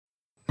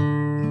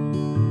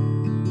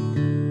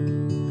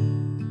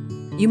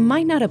You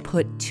might not have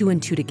put two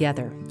and two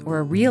together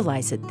or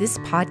realize that this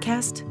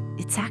podcast,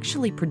 it's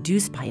actually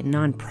produced by a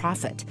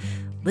nonprofit,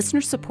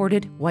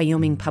 listener-supported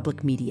Wyoming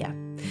Public Media.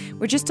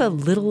 We're just a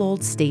little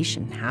old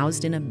station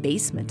housed in a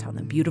basement on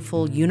the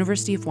beautiful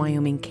University of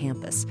Wyoming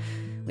campus.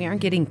 We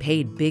aren't getting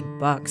paid big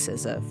bucks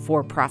as a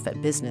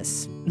for-profit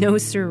business. No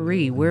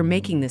sirree, we're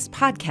making this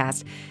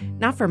podcast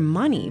not for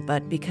money,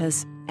 but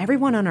because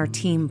everyone on our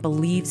team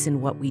believes in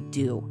what we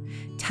do,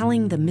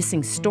 telling the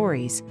missing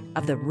stories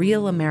of the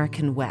real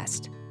American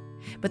West.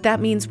 But that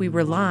means we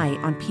rely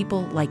on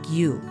people like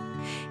you.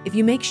 If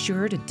you make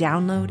sure to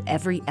download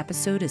every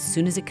episode as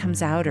soon as it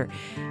comes out, or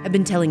have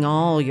been telling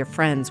all your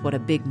friends what a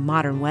big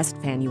Modern West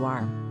fan you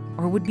are,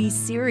 or would be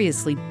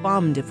seriously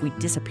bummed if we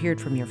disappeared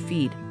from your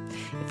feed,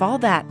 if all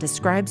that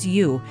describes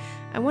you,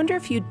 I wonder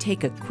if you'd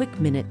take a quick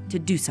minute to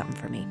do something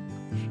for me.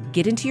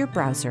 Get into your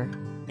browser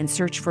and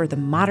search for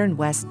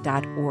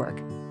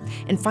themodernwest.org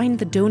and find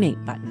the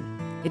donate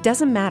button. It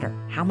doesn't matter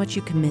how much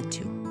you commit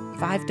to,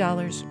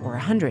 $5 or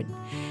 $100.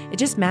 It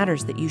just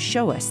matters that you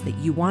show us that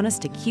you want us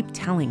to keep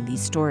telling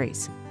these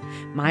stories.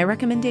 My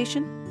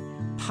recommendation?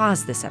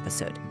 Pause this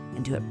episode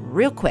and do it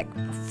real quick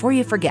before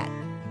you forget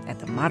at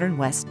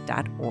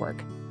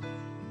themodernwest.org.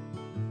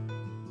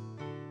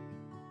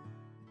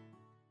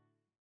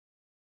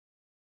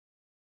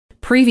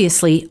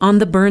 Previously on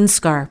The Burn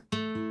Scar.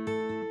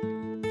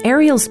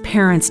 Ariel's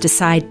parents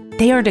decide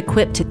they aren't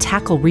equipped to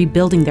tackle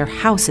rebuilding their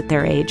house at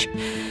their age.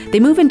 They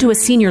move into a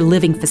senior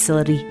living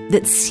facility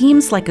that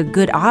seems like a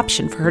good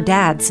option for her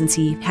dad since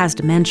he has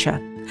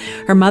dementia.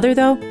 Her mother,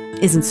 though,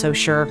 isn't so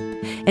sure.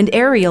 And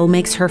Ariel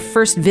makes her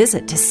first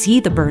visit to see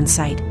the burn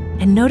site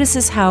and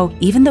notices how,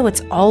 even though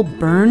it's all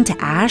burned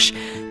to ash,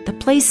 the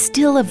place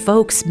still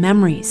evokes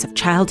memories of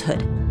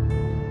childhood.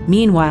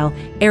 Meanwhile,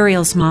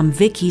 Ariel's mom,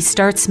 Vicky,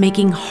 starts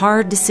making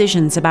hard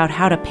decisions about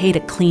how to pay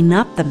to clean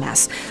up the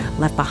mess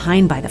left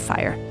behind by the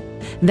fire.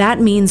 That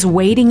means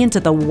wading into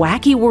the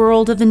wacky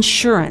world of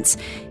insurance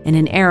in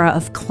an era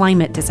of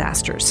climate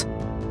disasters.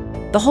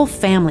 The whole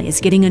family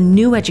is getting a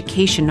new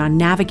education on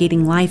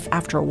navigating life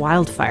after a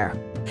wildfire.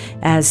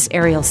 As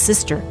Ariel's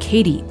sister,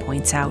 Katie,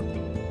 points out,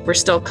 we're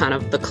still kind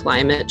of the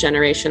climate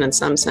generation in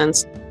some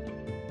sense.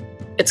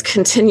 It's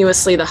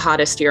continuously the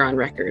hottest year on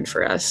record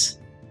for us.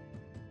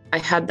 I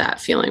had that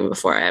feeling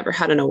before I ever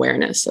had an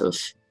awareness of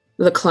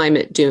the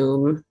climate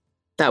doom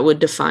that would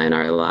define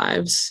our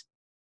lives.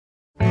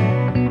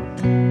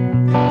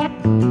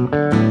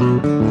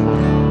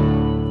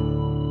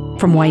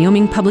 From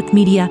Wyoming Public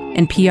Media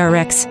and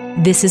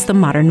PRX, this is The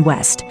Modern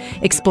West,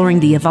 exploring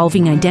the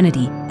evolving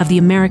identity of the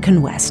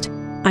American West.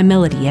 I'm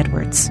Melody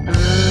Edwards.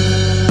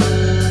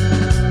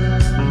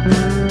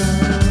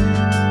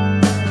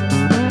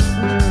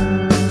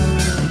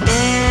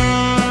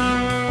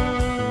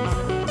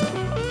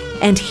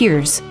 And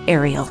here's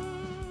Ariel.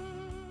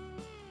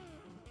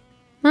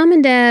 Mom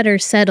and Dad are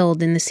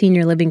settled in the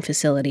senior living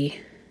facility,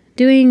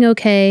 doing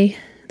okay,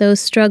 though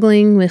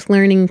struggling with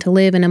learning to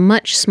live in a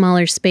much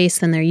smaller space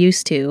than they're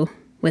used to,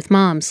 with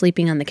Mom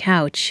sleeping on the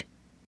couch.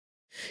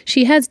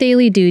 She has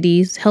daily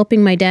duties,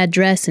 helping my dad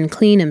dress and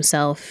clean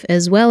himself,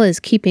 as well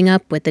as keeping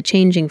up with the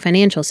changing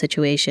financial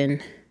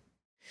situation.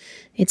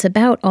 It's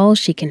about all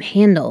she can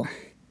handle.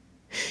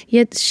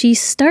 Yet she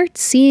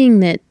starts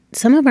seeing that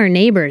some of our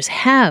neighbors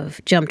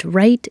have jumped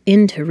right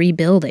into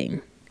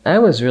rebuilding. I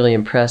was really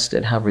impressed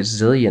at how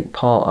resilient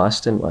Paul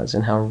Austin was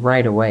and how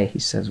right away he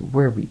says,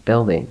 we're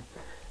rebuilding.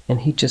 And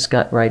he just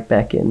got right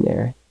back in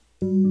there.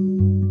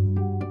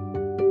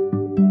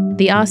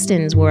 The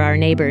Austins were our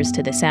neighbors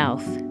to the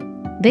south.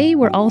 They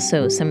were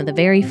also some of the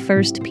very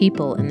first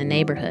people in the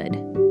neighborhood.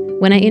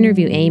 When I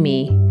interview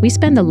Amy, we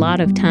spend a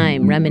lot of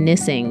time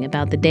reminiscing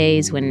about the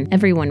days when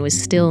everyone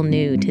was still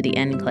new to the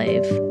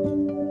enclave.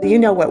 You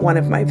know what one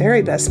of my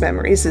very best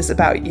memories is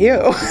about you.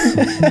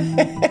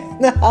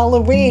 The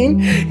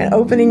Halloween and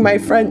opening my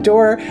front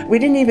door. We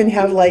didn't even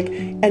have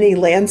any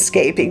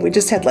landscaping. We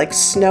just had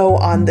snow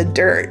on the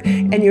dirt.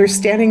 And you were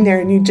standing there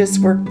and you just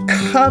were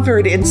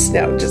covered in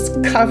snow,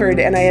 just covered.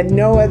 And I had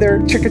no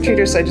other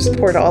trick-or-treaters, so I just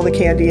poured all the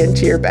candy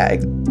into your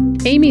bag.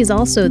 Amy is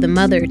also the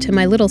mother to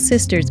my little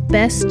sister's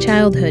best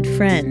childhood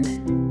friend.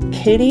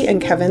 Katie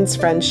and Kevin's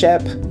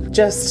friendship,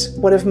 just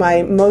one of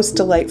my most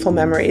delightful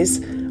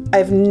memories.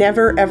 I've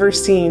never, ever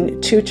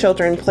seen two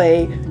children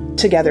play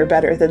together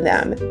better than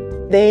them.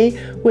 They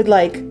would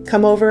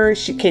come over,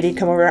 Katie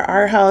come over to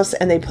our house,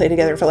 and they play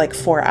together for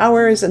 4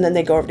 hours, and then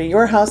they go over to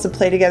your house and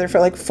play together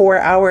for 4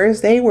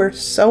 hours. They were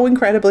so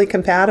incredibly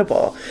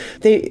compatible.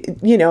 They,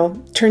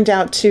 turned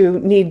out to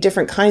need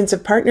different kinds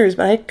of partners,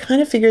 but I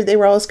kind of figured they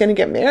were always going to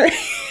get married.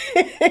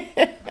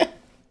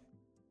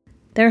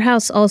 Their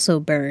house also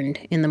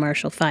burned in the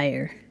Marshall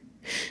Fire.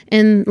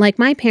 And like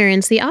my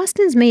parents, the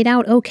Austins made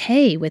out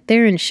okay with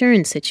their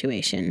insurance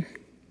situation.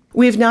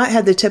 We've not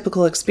had the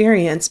typical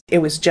experience. It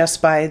was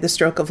just by the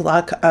stroke of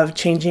luck of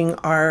changing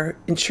our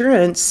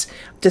insurance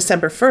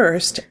December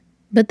 1st.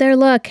 But their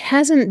luck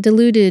hasn't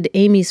diluted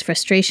Amy's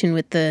frustration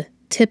with the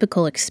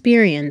typical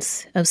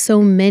experience of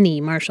so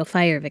many Marshall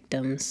Fire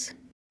victims.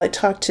 I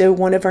talked to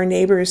one of our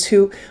neighbors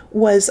who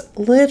was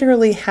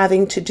literally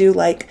having to do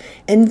like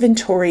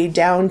inventory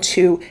down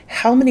to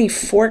how many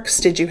forks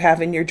did you have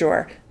in your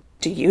drawer?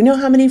 Do you know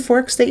how many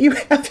forks that you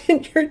have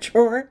in your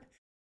drawer?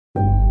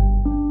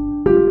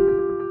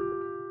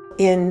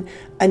 In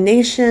a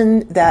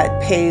nation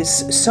that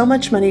pays so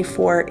much money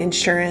for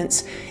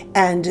insurance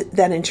and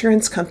that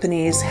insurance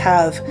companies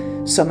have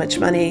so much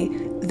money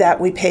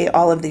that we pay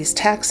all of these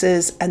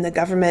taxes and the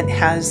government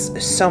has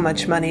so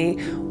much money,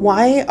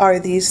 why are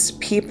these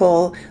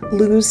people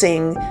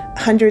losing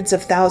hundreds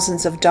of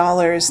thousands of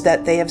dollars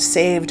that they have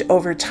saved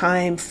over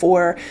time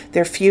for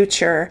their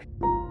future?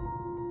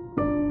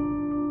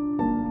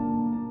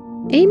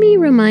 Amy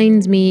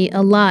reminds me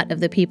a lot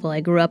of the people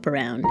I grew up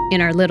around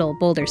in our little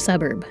Boulder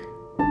suburb.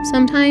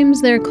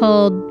 Sometimes they're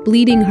called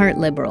bleeding heart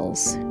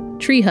liberals,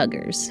 tree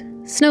huggers,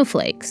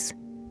 snowflakes.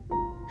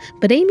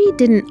 But Amy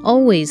didn't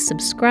always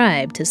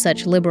subscribe to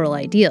such liberal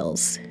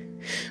ideals.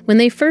 When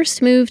they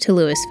first moved to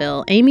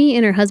Louisville, Amy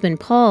and her husband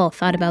Paul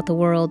thought about the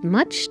world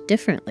much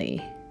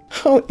differently.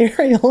 Oh,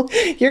 Ariel,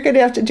 you're going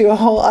to have to do a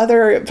whole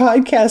other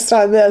podcast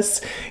on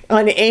this,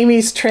 on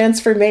Amy's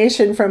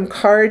transformation from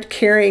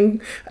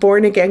card-carrying,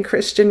 born-again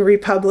Christian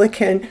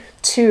Republican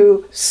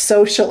to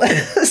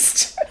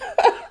socialist.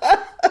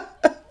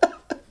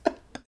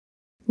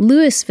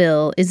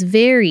 Louisville is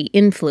very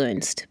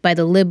influenced by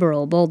the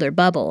liberal Boulder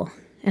bubble,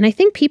 and I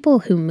think people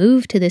who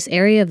move to this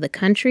area of the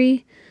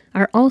country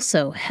are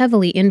also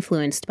heavily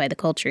influenced by the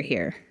culture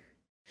here.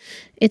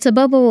 It's a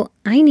bubble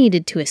I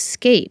needed to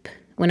escape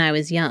when I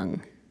was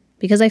young,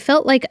 because I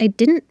felt like I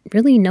didn't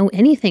really know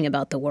anything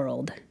about the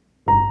world.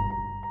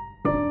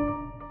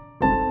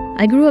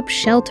 I grew up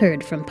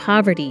sheltered from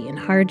poverty and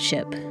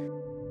hardship.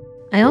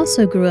 I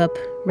also grew up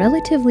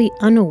relatively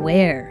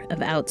unaware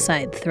of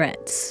outside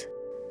threats,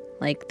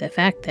 like the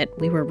fact that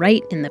we were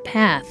right in the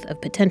path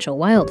of potential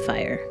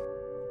wildfire.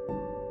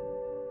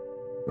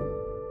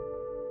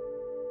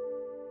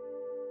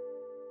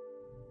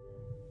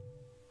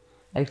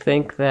 I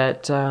think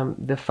that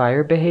the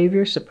fire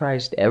behavior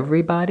surprised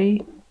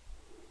everybody.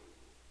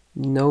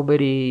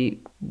 Nobody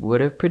would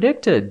have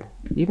predicted,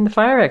 even the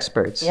fire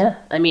experts.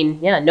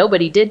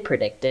 Nobody did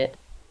predict it.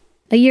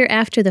 A year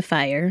after the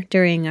fire,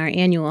 during our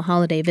annual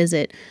holiday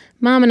visit,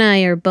 Mom and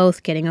I are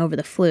both getting over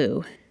the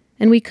flu,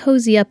 and we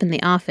cozy up in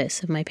the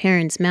office of my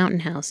parents' mountain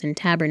house in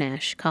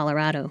Tabernash,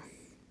 Colorado.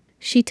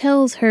 She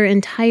tells her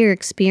entire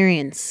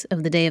experience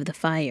of the day of the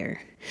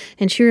fire,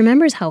 and she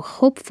remembers how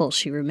hopeful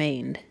she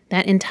remained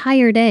that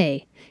entire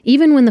day,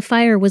 even when the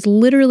fire was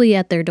literally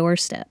at their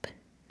doorstep.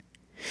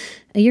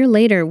 A year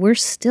later, we're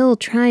still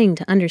trying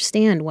to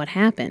understand what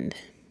happened.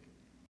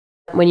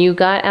 When you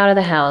got out of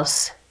the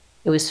house,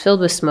 it was filled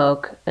with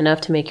smoke,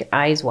 enough to make your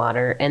eyes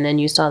water, and then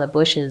you saw the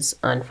bushes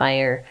on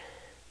fire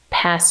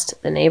past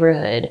the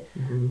neighborhood.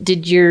 Mm-hmm.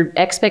 Did your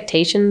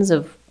expectations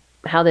of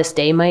how this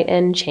day might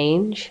end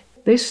change?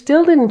 They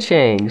still didn't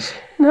change.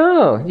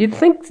 No, you'd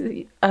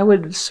think I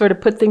would sort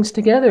of put things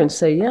together and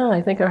say, yeah,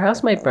 I think our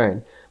house might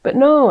burn. But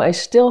no, I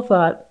still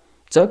thought,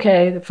 it's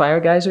okay, the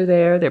fire guys are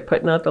there, they're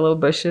putting out the little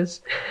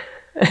bushes,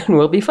 and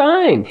we'll be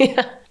fine.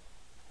 Yeah.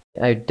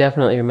 I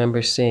definitely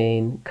remember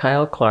seeing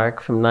Kyle Clark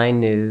from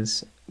 9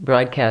 News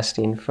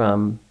broadcasting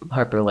from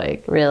Harper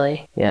Lake.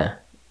 Really? Yeah,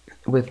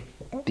 with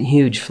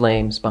huge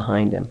flames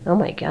behind him. Oh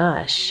my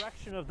gosh.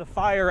 Of the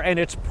fire, and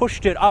it's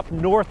pushed it up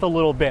north a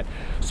little bit.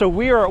 So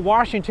we are at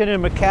Washington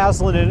and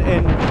McCaslin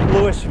in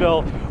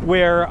Louisville,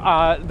 where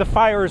the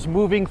fire is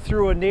moving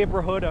through a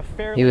neighborhood of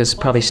fairly... He was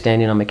probably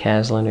standing on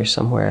McCaslin or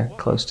somewhere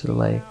close to the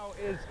lake.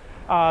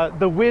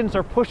 The winds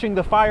are pushing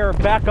the fire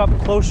back up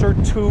closer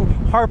to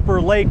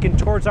Harper Lake and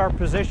towards our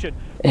position.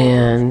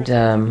 And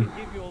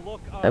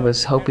I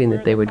was hoping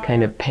that they would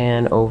kind of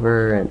pan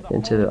over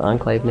into the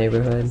Enclave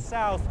neighborhood.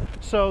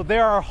 So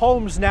there are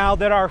homes now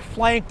that are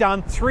flanked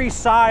on 3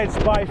 sides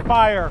by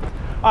fire.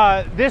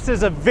 This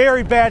is a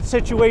very bad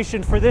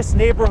situation for this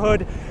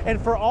neighborhood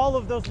and for all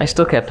of those... I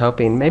still kept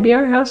hoping, maybe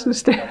our house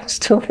is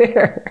still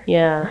there.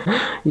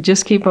 Yeah. You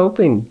just keep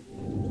hoping.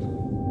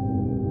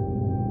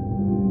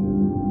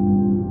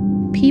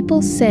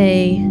 People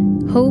say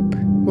hope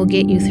will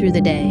get you through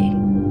the day.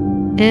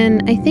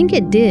 And I think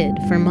it did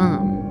for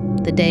Mom,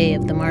 the day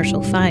of the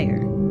Marshall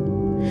Fire.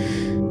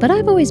 But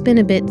I've always been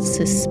a bit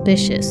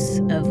suspicious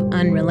of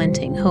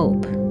unrelenting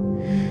hope,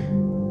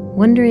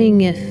 wondering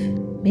if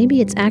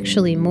maybe it's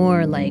actually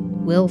more like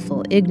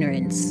willful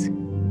ignorance.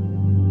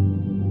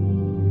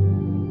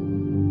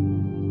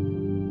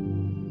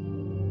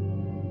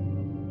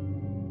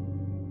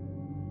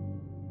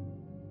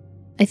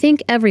 I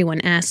think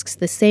everyone asks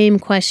the same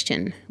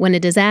question when a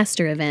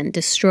disaster event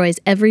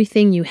destroys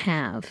everything you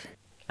have.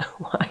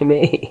 Why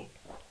me?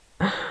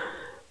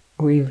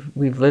 We've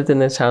lived in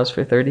this house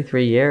for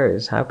 33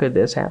 years. How could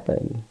this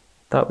happen?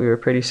 Thought we were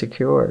pretty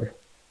secure.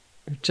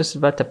 We were just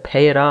about to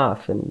pay it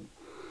off, and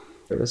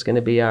it was going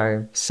to be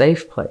our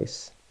safe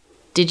place.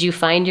 Did you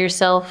find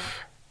yourself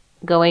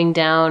going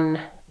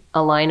down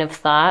a line of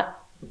thought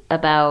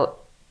about,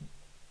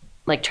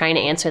 like, trying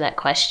to answer that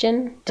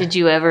question? Did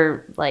you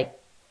ever, like,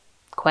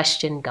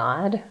 question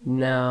God?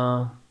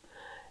 No.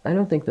 I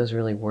don't think those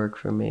really work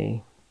for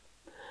me.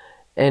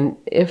 And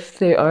if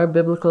they are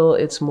biblical,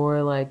 it's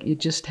more like you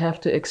just have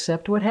to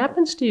accept what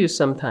happens to you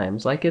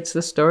sometimes. Like it's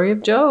the story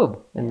of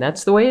Job, and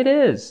that's the way it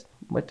is.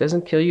 What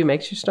doesn't kill you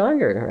makes you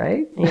stronger,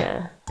 right?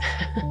 Yeah.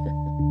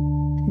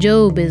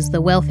 Job is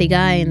the wealthy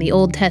guy in the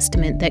Old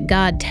Testament that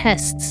God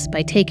tests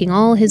by taking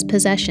all his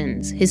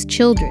possessions, his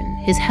children,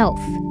 his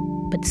health.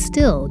 But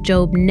still,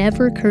 Job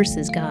never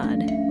curses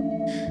God.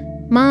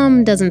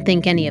 Mom doesn't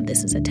think any of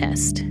this is a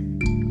test.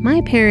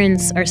 My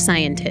parents are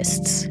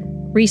scientists,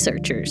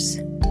 researchers,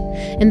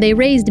 and they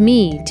raised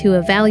me to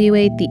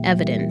evaluate the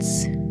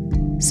evidence.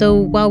 So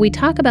while we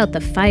talk about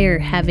the fire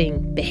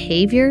having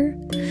behavior,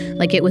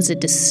 like it was a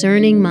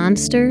discerning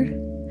monster,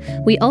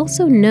 we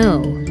also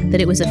know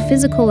that it was a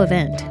physical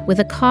event with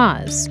a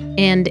cause,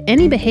 and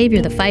any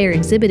behavior the fire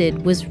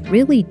exhibited was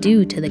really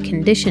due to the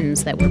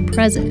conditions that were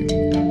present.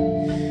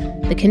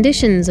 The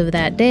conditions of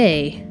that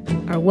day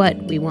are what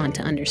we want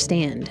to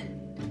understand.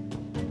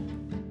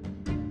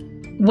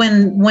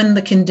 When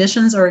the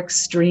conditions are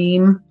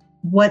extreme,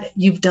 what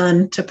you've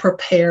done to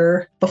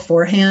prepare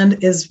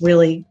beforehand is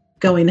really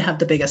going to have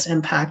the biggest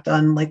impact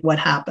on like what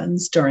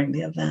happens during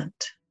the event.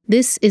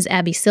 This is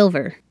Abby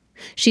Silver.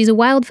 She's a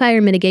wildfire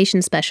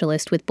mitigation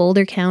specialist with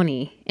Boulder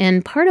County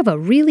and part of a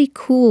really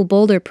cool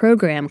Boulder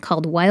program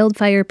called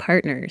Wildfire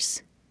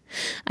Partners.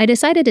 I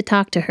decided to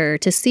talk to her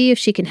to see if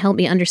she can help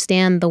me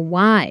understand the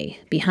why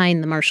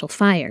behind the Marshall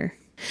Fire.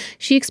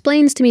 She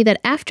explains to me that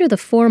after the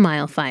 4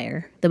 Mile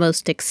Fire, the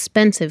most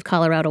expensive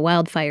Colorado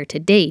wildfire to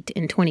date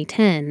in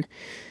 2010,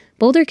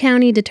 Boulder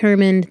County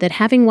determined that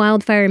having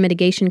wildfire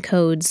mitigation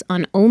codes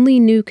on only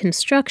new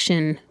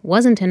construction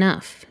wasn't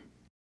enough.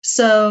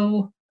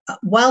 So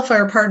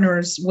Wildfire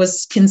Partners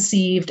was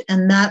conceived,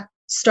 and that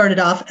started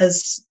off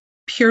as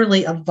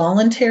purely a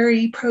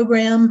voluntary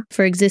program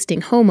for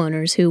existing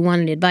homeowners who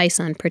wanted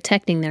advice on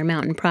protecting their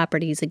mountain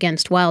properties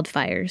against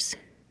wildfires.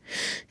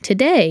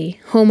 Today,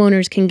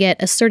 homeowners can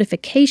get a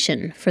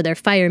certification for their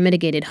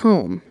fire-mitigated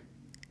home.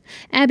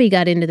 Abby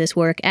got into this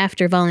work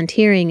after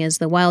volunteering as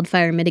the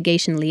wildfire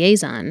mitigation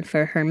liaison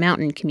for her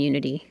mountain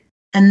community.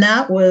 And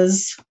that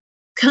was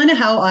kind of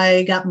how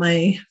I got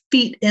my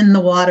feet in the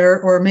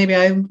water, or maybe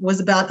I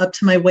was about up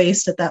to my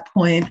waist at that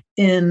point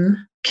in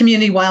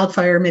community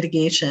wildfire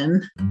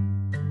mitigation.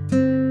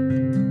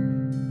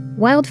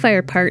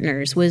 Wildfire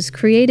Partners was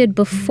created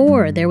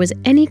before there was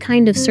any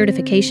kind of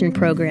certification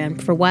program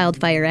for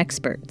wildfire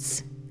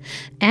experts.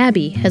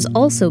 Abby has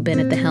also been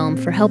at the helm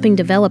for helping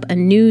develop a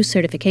new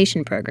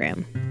certification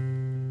program.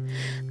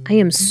 I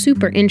am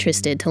super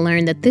interested to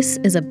learn that this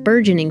is a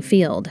burgeoning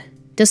field,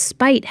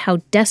 despite how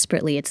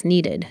desperately it's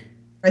needed.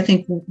 I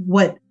think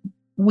what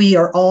we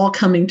are all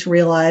coming to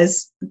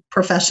realize,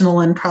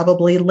 professional and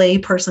probably lay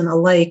person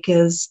alike,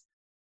 is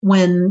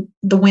when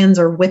the winds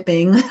are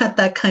whipping at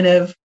that kind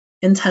of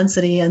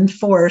intensity and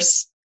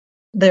force,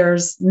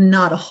 there's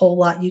not a whole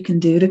lot you can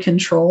do to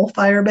control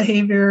fire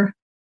behavior,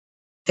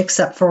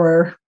 except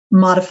for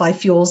modify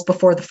fuels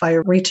before the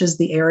fire reaches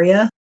the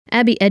area.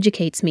 Abby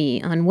educates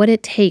me on what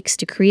it takes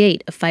to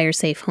create a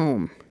fire-safe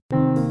home.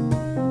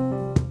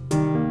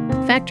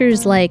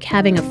 Factors like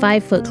having a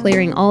 5-foot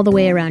clearing all the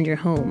way around your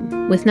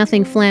home, with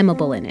nothing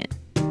flammable in it.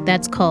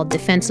 That's called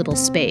defensible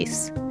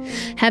space.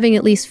 Having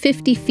at least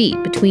 50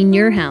 feet between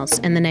your house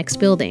and the next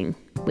building,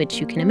 which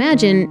you can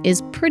imagine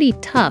is pretty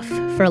tough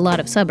for a lot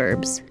of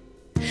suburbs.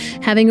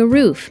 Having a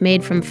roof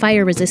made from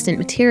fire-resistant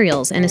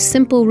materials and a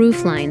simple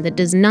roof line that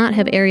does not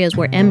have areas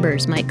where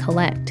embers might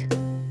collect.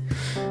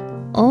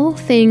 All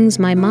things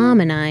my mom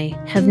and I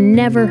have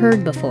never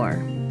heard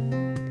before.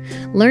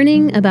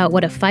 Learning about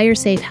what a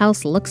fire-safe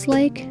house looks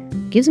like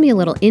gives me a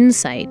little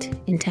insight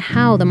into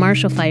how the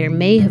Marshall Fire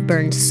may have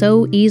burned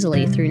so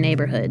easily through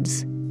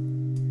neighborhoods.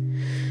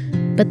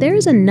 But there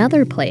is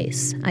another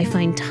place I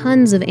find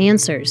tons of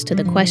answers to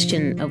the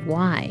question of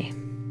why.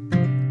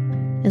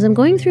 As I'm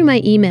going through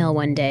my email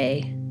one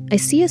day, I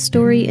see a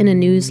story in a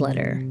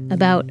newsletter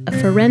about a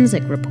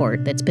forensic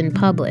report that's been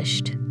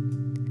published.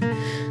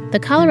 The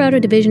Colorado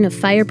Division of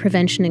Fire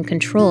Prevention and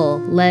Control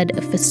led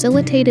a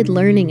facilitated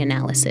learning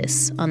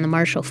analysis on the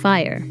Marshall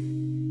Fire.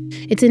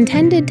 It's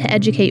intended to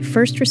educate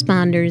first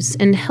responders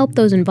and help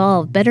those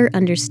involved better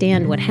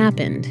understand what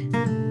happened.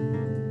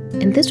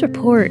 And this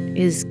report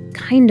is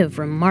kind of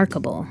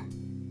remarkable.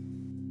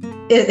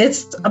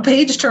 It's a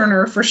page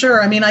turner for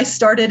sure. I mean, I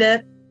started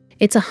it.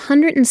 It's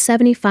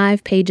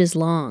 175 pages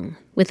long,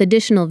 with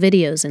additional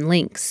videos and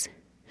links.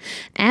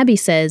 Abby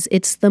says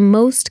it's the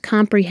most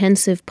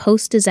comprehensive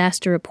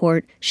post-disaster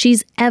report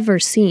she's ever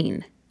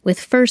seen, with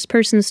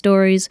first-person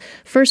stories,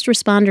 first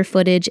responder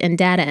footage, and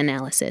data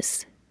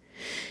analysis.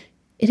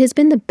 It has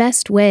been the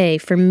best way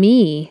for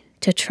me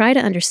to try to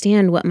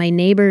understand what my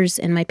neighbors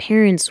and my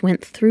parents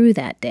went through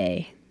that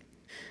day.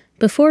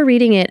 Before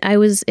reading it, I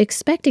was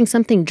expecting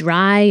something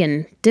dry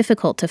and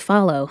difficult to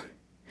follow.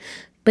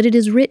 But it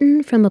is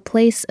written from a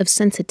place of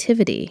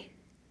sensitivity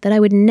that I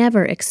would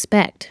never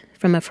expect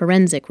from a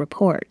forensic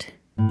report.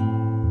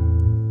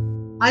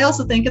 I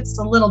also think it's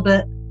a little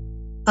bit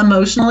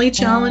emotionally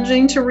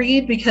challenging to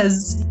read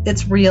because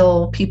it's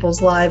real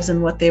people's lives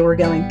and what they were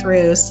going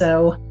through.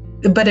 So,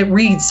 but it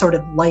reads sort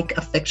of like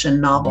a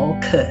fiction novel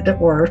could,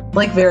 or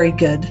like very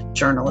good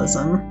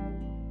journalism.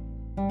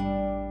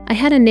 I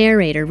had a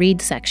narrator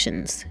read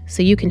sections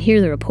so you can hear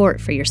the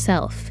report for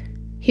yourself.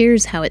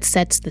 Here's how it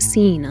sets the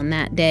scene on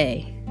that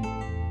day.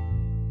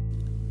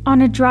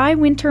 On a dry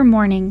winter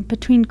morning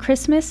between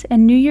Christmas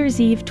and New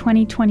Year's Eve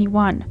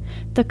 2021,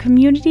 the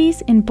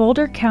communities in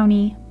Boulder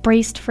County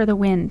braced for the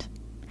wind.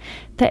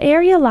 The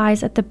area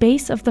lies at the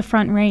base of the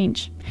Front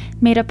Range,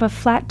 made up of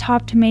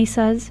flat-topped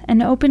mesas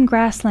and open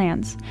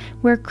grasslands,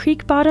 where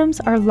creek bottoms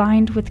are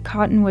lined with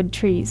cottonwood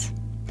trees.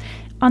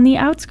 On the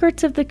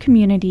outskirts of the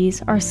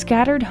communities are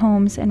scattered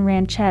homes and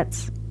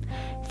ranchettes.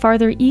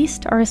 Farther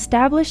east are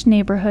established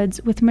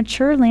neighborhoods with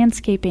mature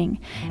landscaping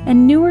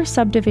and newer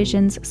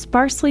subdivisions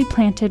sparsely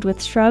planted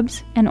with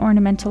shrubs and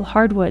ornamental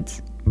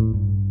hardwoods.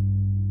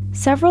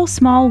 Several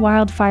small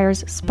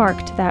wildfires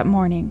sparked that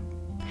morning.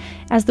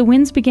 As the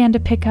winds began to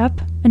pick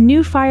up, a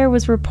new fire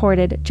was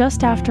reported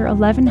just after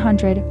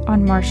 1100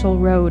 on Marshall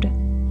Road.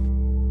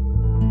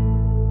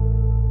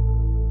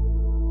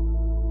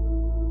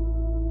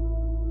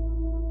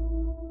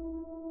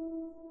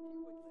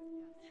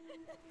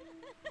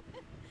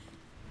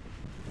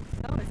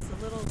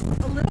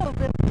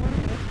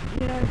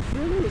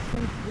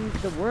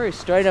 The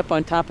worst, right up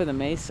on top of the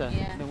mesa,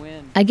 the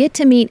wind. I get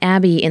to meet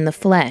Abby in the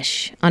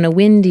flesh on a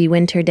windy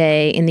winter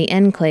day in the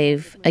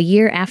enclave a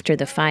year after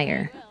the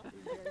fire.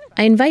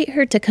 I invite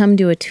her to come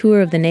do a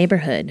tour of the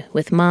neighborhood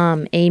with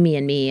Mom, Amy,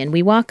 and me, and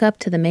we walk up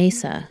to the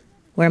mesa,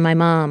 where my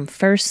mom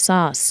first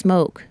saw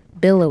smoke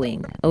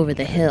billowing over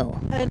the hill.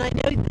 And I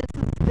know this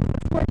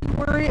is where you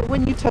were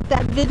when you took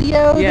that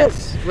video?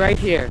 Yes, right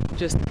here,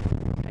 just...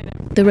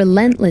 The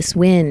relentless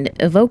wind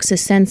evokes a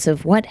sense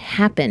of what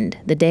happened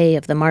the day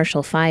of the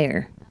Marshall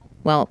Fire,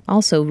 while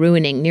also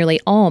ruining nearly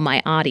all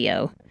my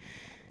audio.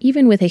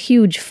 Even with a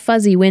huge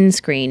fuzzy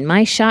windscreen,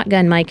 my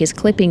shotgun mic is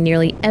clipping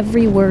nearly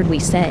every word we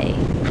say.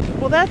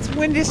 Well, that's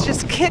wind is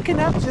just kicking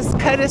up, just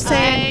kind of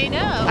saying, I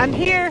know. I'm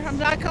here, I'm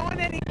not going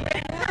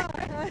anywhere.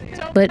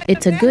 But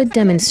it's a good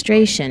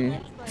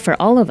demonstration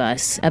for all of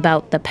us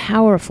about the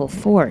powerful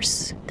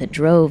force that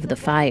drove the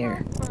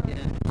fire.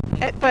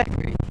 But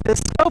the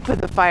scope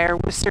of the fire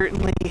was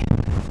certainly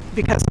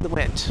because of the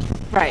wind.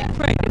 Right.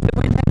 Right. If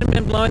the wind hadn't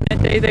been blowing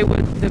that day,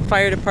 the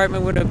fire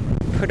department would have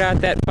put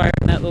out that fire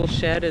in that little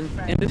shed, and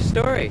end of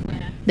story.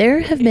 There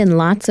have been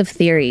lots of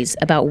theories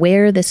about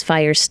where this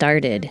fire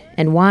started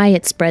and why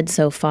it spread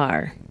so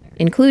far,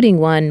 including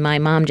one my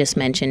mom just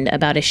mentioned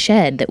about a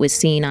shed that was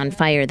seen on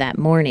fire that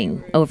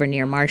morning over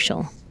near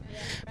Marshall.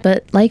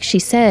 But like she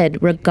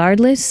said,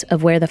 regardless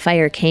of where the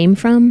fire came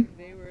from,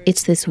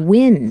 it's this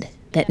wind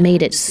that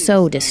made it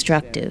so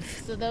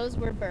destructive. So those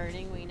were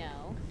burning, we know.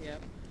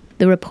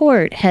 The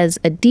report has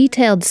a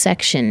detailed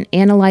section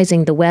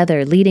analyzing the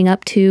weather leading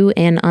up to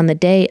and on the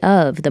day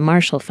of the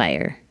Marshall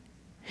Fire.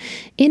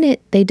 In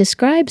it, they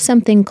describe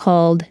something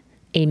called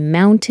a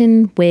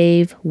mountain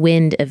wave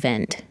wind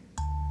event.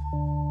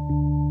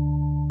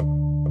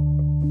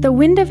 The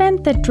wind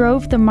event that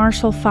drove the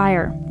Marshall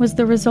Fire was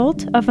the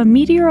result of a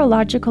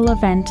meteorological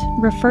event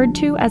referred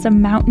to as a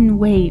mountain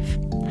wave.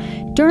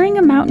 During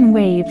a mountain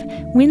wave,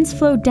 winds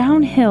flow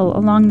downhill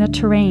along the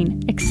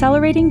terrain,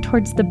 accelerating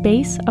towards the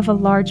base of a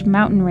large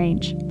mountain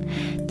range.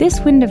 This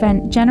wind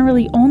event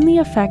generally only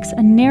affects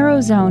a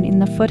narrow zone in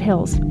the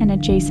foothills and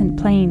adjacent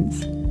plains.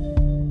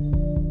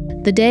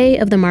 The day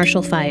of the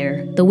Marshall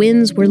Fire, the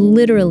winds were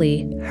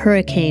literally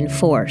hurricane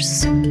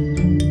force,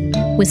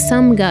 with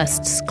some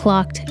gusts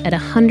clocked at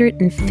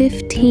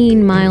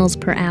 115 miles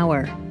per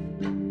hour.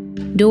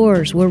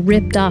 Doors were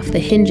ripped off the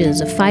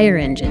hinges of fire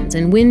engines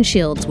and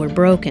windshields were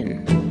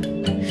broken.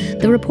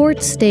 The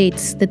report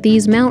states that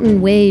these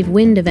mountain wave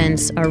wind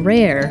events are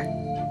rare.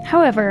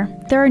 However,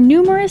 there are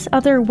numerous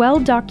other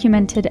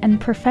well-documented and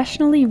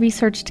professionally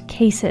researched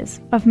cases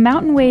of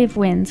mountain wave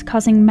winds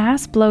causing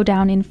mass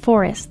blowdown in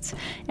forests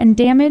and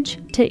damage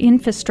to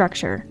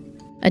infrastructure.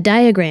 A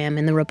diagram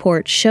in the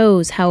report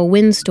shows how a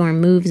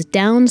windstorm moves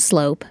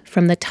downslope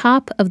from the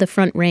top of the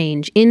Front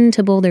Range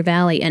into Boulder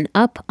Valley and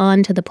up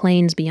onto the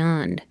plains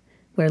beyond,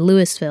 where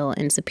Louisville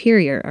and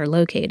Superior are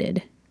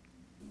located.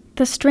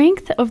 The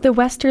strength of the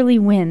westerly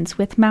winds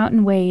with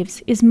mountain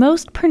waves is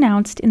most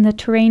pronounced in the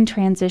terrain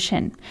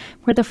transition,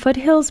 where the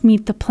foothills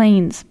meet the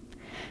plains.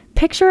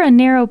 Picture a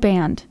narrow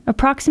band,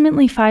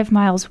 approximately 5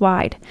 miles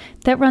wide,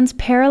 that runs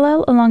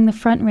parallel along the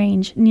Front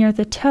Range near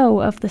the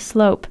toe of the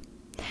slope.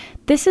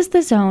 This is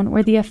the zone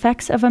where the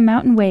effects of a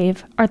mountain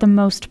wave are the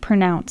most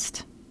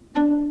pronounced.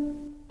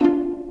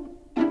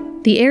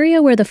 The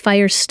area where the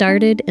fire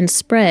started and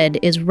spread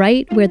is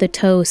right where the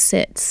toe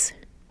sits,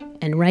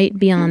 and right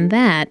beyond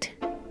that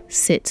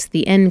sits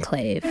the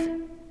enclave.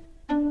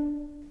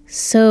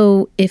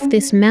 So, if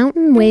this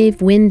mountain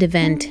wave wind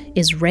event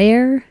is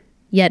rare,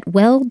 yet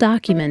well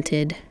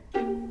documented,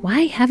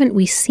 why haven't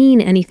we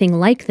seen anything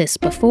like this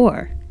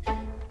before?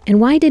 And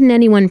why didn't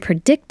anyone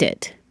predict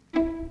it?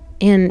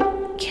 And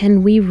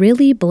can we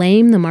really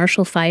blame the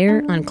Marshall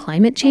Fire on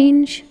climate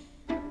change?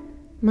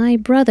 My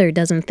brother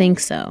doesn't think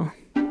so.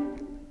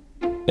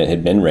 It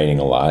had been raining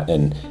a lot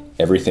and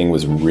everything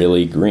was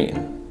really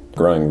green,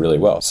 growing really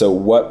well. So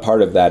what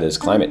part of that is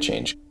climate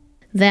change?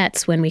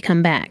 That's when we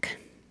come back.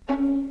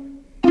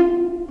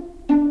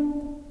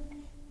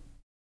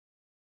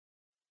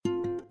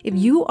 If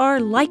you are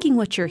liking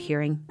what you're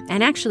hearing,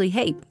 and actually,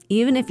 hey,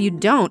 even if you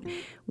don't,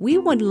 we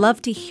would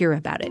love to hear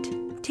about it.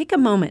 Take a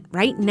moment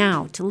right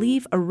now to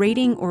leave a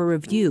rating or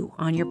review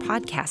on your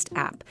podcast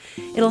app.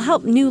 It'll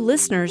help new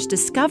listeners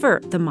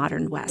discover the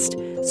modern West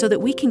so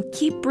that we can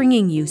keep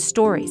bringing you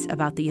stories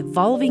about the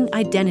evolving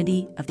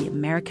identity of the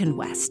American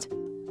West.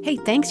 Hey,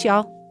 thanks,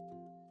 y'all.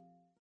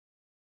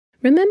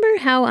 Remember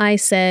how I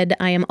said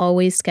I am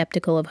always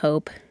skeptical of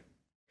hope?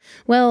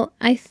 Well,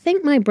 I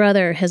think my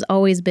brother has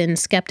always been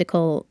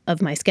skeptical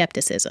of my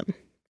skepticism.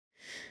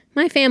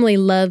 My family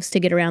loves to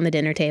get around the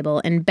dinner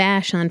table and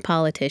bash on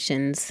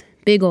politicians,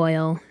 big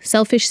oil,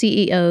 selfish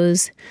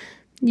CEOs.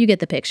 You get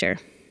the picture.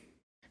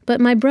 But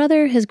my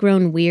brother has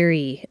grown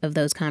weary of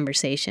those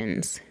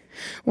conversations.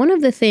 One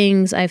of the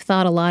things I've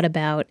thought a lot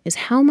about is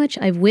how much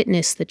I've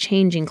witnessed the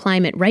changing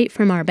climate right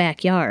from our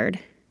backyard.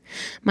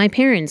 My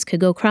parents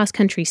could go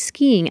cross-country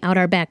skiing out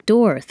our back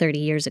door 30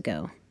 years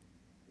ago.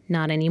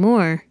 Not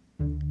anymore.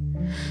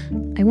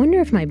 I wonder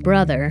if my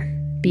brother,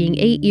 being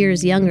 8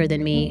 years younger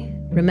than me,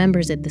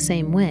 remembers it the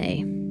same way.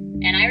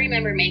 And I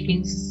remember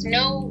making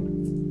snow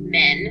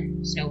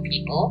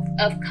people,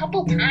 a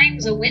couple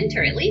times a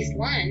winter, at least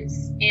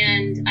once.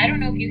 And I don't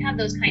know if you have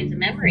those kinds of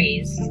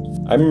memories.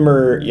 I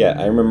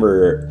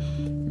remember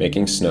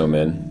making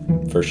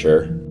snowmen for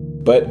sure.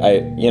 But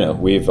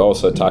we've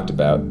also talked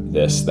about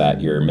this,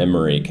 that your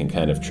memory can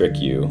kind of trick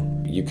you.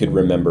 You could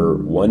remember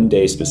one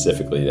day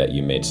specifically that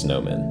you made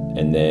snowmen,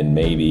 and then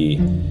maybe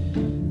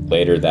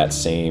later that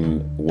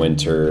same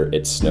winter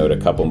it snowed a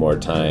couple more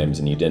times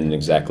and you didn't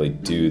exactly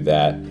do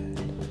that.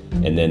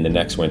 And then the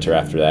next winter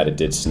after that it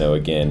did snow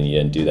again and you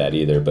didn't do that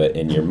either. But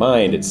in your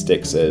mind it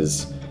sticks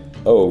as,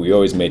 oh, we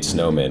always made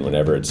snowmen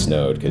whenever it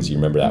snowed, because you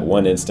remember that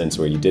one instance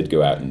where you did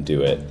go out and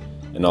do it.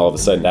 And all of a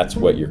sudden that's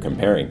what you're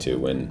comparing to,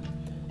 when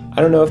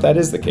I don't know if that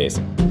is the case.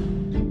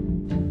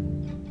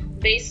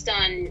 Based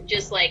on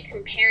just like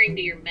comparing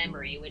to your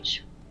memory,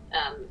 which,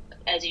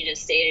 as you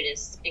just stated,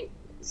 is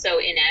so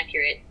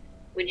inaccurate,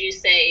 would you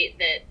say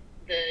that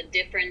the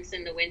difference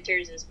in the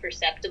winters is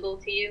perceptible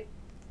to you?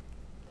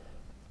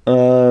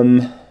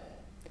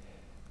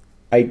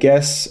 I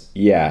guess,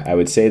 yeah, I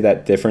would say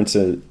that difference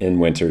in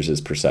winters is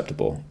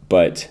perceptible,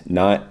 but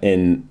not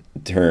in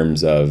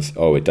terms of,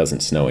 oh, it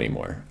doesn't snow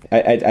anymore.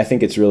 I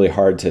think it's really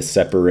hard to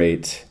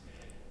separate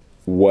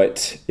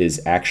what is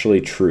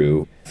actually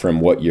true from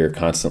what you're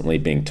constantly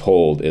being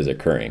told is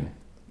occurring.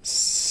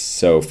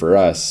 So for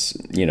us,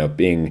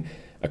 being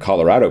a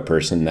Colorado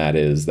person, that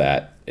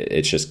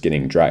it's just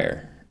getting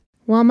drier.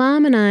 While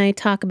Mom and I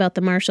talk about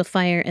the Marshall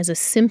Fire as a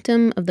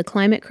symptom of the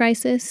climate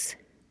crisis,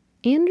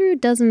 Andrew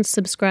doesn't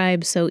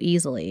subscribe so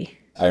easily.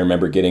 I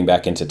remember getting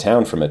back into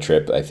town from a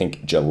trip, I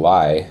think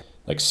July,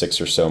 like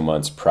 6 or so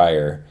months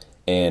prior,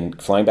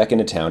 and flying back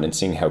into town and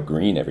seeing how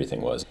green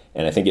everything was.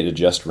 And I think it had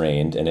just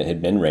rained, and it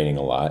had been raining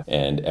a lot,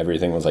 and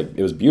everything was it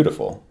was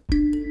beautiful.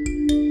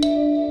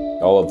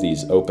 All of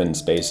these open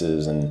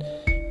spaces and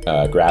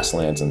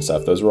grasslands and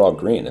stuff, those were all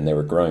green, and they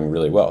were growing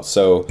really well.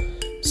 So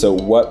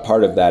what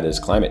part of that is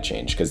climate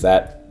change? Because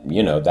that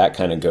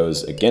kind of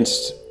goes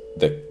against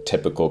the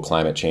typical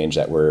climate change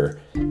that we're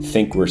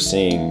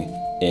seeing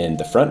in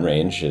the Front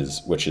Range,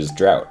 which is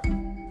drought,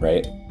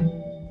 right?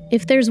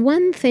 If there's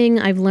one thing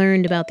I've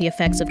learned about the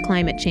effects of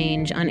climate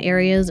change on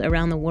areas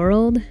around the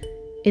world,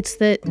 it's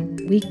that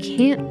we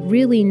can't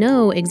really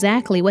know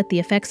exactly what the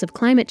effects of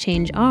climate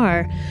change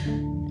are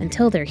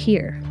until they're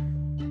here.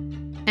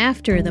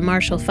 After the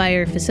Marshall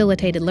Fire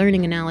Facilitated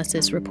Learning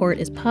Analysis report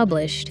is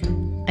published,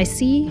 I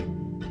see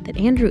that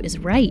Andrew is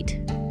right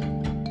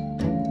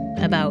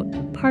about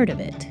part of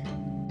it.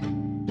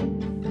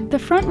 The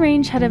Front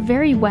Range had a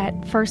very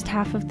wet first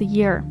half of the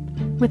year,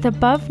 with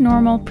above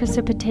normal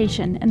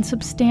precipitation and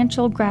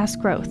substantial grass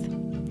growth.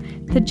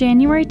 The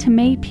January to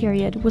May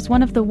period was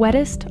one of the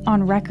wettest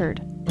on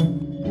record.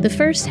 The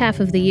first half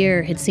of the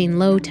year had seen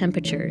low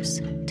temperatures,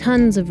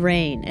 tons of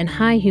rain, and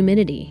high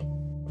humidity.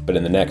 But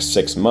in the next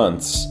 6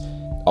 months,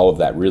 all of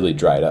that really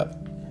dried up.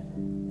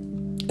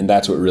 And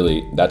that's what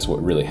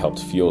really helped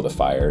fuel the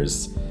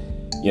fires.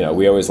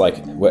 We always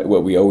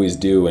what we always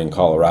do in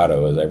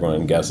Colorado is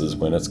everyone guesses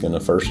when it's going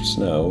to first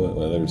snow,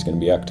 whether it's going to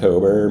be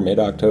October,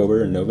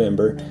 mid-October,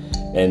 November.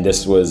 And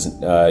this was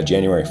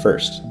January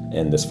 1st,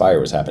 and this fire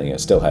was happening.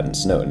 It still hadn't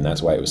snowed, and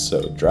that's why it was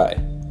so dry.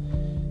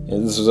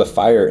 This was a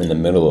fire in the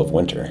middle of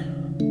winter.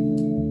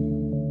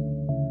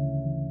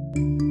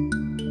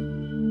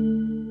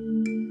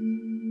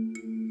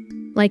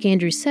 Like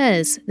Andrew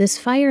says, this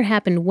fire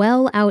happened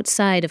well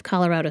outside of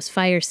Colorado's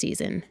fire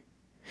season.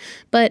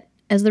 But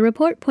as the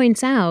report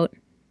points out,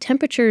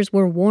 temperatures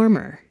were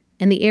warmer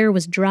and the air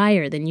was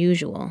drier than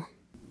usual.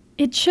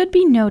 It should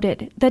be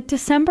noted that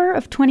December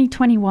of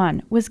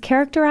 2021 was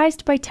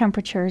characterized by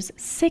temperatures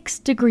 6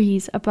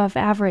 degrees above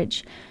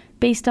average,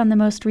 based on the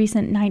most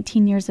recent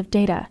 19 years of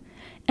data,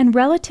 and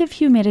relative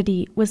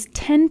humidity was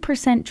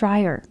 10%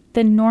 drier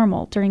than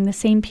normal during the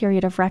same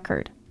period of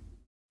record.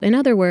 In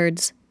other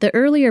words, the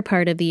earlier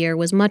part of the year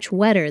was much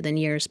wetter than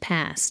years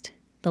past.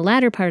 The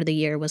latter part of the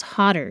year was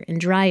hotter and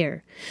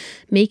drier,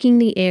 making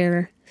the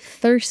air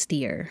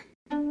thirstier.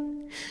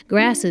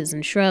 Grasses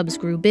and shrubs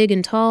grew big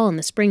and tall in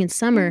the spring and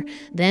summer,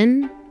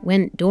 then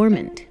went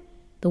dormant.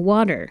 The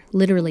water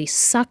literally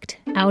sucked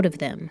out of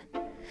them,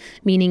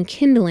 meaning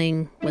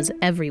kindling was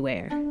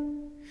everywhere.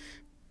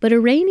 But a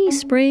rainy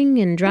spring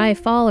and dry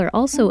fall are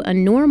also a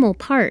normal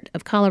part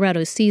of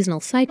Colorado's seasonal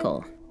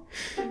cycle.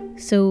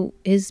 So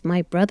is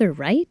my brother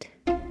right?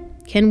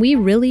 Can we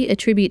really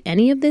attribute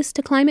any of this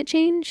to climate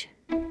change?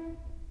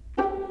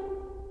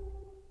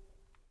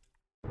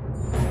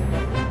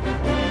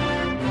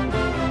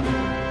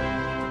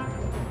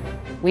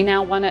 We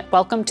now want to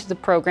welcome to the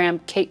program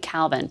Kate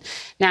Calvin,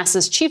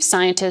 NASA's chief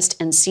scientist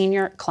and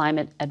senior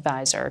climate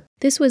advisor.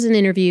 This was an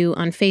interview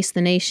on Face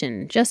the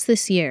Nation just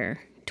this year,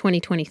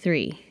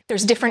 2023.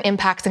 There's different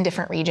impacts in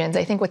different regions.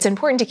 I think what's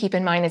important to keep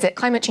in mind is that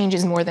climate change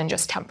is more than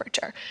just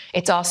temperature.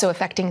 It's also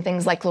affecting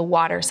things like the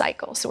water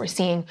cycle. So we're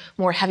seeing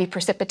more heavy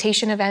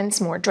precipitation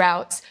events, more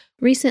droughts.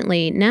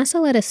 Recently, NASA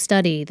led a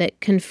study that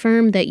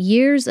confirmed that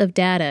years of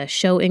data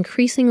show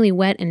increasingly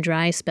wet and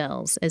dry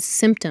spells as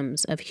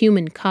symptoms of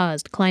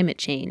human-caused climate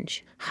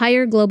change.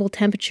 Higher global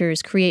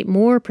temperatures create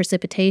more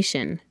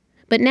precipitation,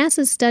 but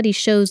NASA's study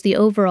shows the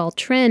overall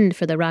trend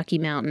for the Rocky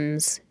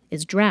Mountains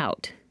is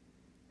drought.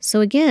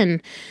 So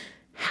again,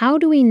 how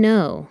do we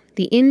know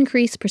the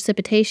increased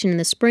precipitation in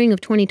the spring of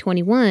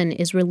 2021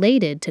 is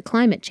related to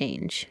climate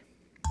change?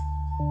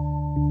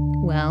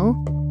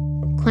 Well,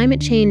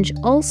 climate change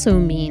also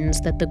means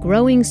that the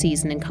growing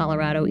season in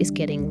Colorado is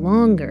getting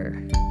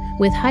longer.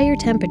 With higher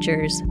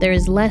temperatures, there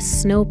is less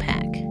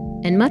snowpack,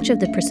 and much of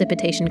the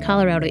precipitation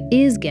Colorado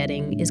is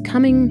getting is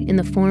coming in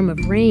the form of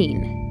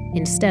rain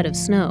instead of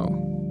snow.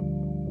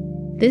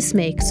 This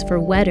makes for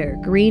wetter,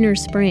 greener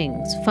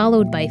springs,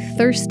 followed by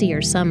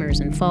thirstier summers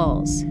and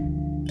falls.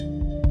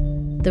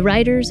 The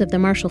writers of the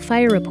Marshall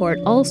Fire Report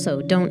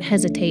also don't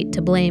hesitate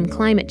to blame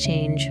climate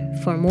change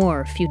for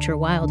more future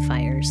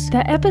wildfires.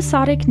 The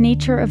episodic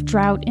nature of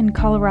drought in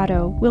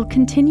Colorado will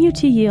continue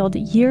to yield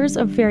years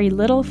of very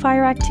little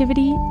fire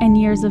activity and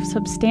years of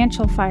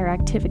substantial fire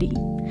activity.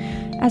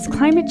 As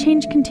climate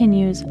change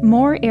continues,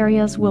 more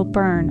areas will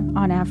burn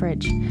on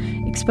average,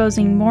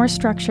 exposing more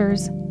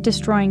structures,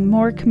 destroying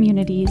more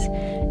communities,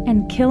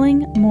 and killing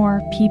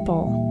more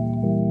people.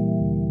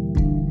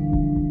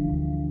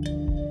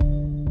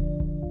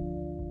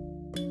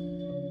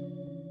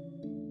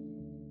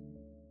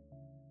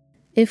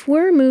 If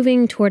we're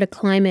moving toward a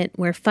climate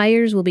where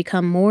fires will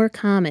become more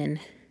common,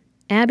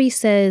 Abby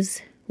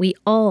says we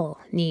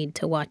all need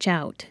to watch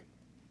out.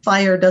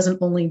 Fire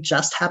doesn't only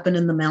just happen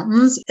in the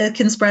mountains. It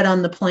can spread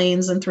on the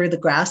plains and through the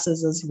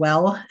grasses as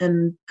well.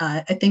 And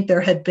I think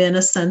there had been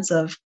a sense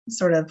of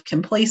sort of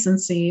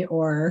complacency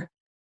or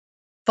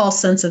false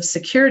sense of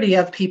security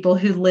of people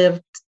who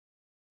lived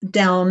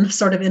down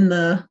sort of in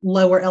the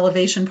lower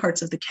elevation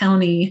parts of the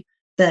county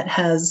that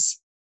has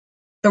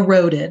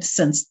eroded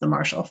since the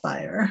Marshall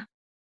Fire.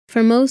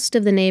 For most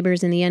of the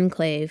neighbors in the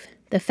enclave,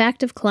 the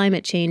fact of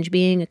climate change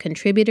being a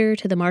contributor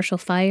to the Marshall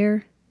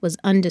Fire was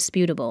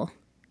undisputable.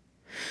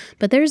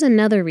 But there's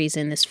another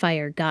reason this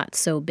fire got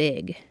so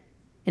big,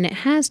 and it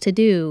has to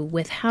do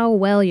with how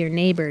well your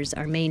neighbors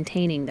are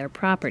maintaining their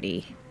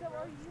property.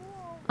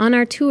 On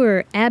our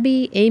tour,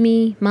 Abby,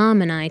 Amy,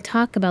 Mom, and I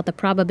talk about the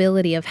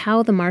probability of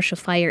how the Marshall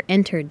Fire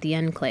entered the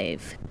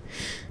enclave.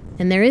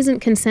 And there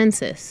isn't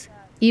consensus,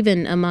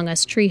 even among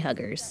us tree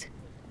huggers.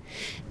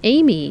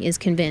 Amy is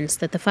convinced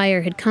that the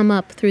fire had come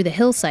up through the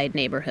hillside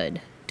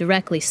neighborhood,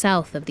 directly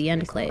south of the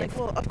enclave.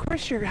 Well, of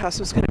course your house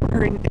was going to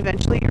burn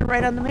eventually. You're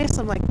right on the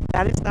mesa. I'm like,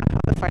 that is not how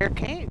the fire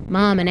came.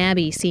 Mom and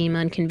Abby seem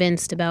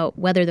unconvinced about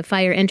whether the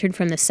fire entered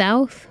from the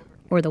south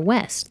or the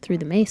west through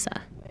the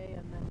mesa.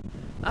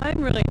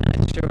 I'm really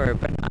not sure,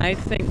 but I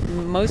think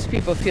most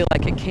people feel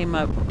like it came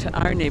up to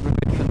our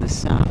neighborhood from the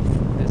south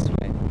this way.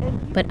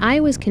 But I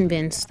was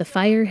convinced the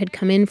fire had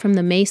come in from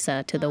the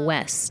mesa to the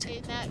west.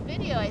 In that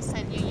video I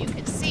sent you, you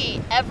could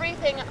see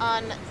everything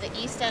on the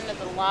east end of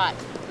the lot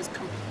was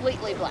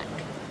completely black.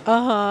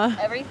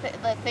 Everything,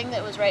 the thing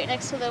that was right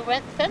next to the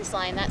fence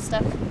line, that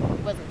stuff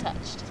wasn't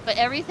touched. But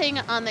everything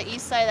on the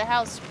east side of the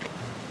house,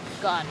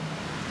 gone.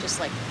 Just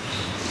like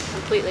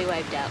completely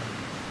wiped out.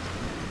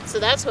 So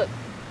that's what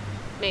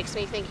makes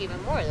me think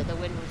even more that the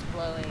wind was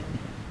blowing.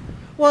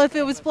 Well, if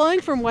it was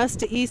blowing from west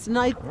to east, and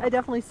I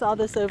definitely saw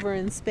this over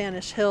in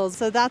Spanish Hills,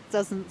 so that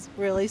doesn't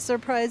really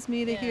surprise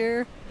me to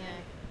hear.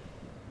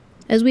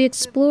 As we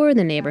explore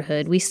the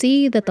neighborhood, we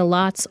see that the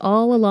lots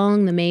all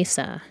along the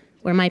mesa,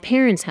 where my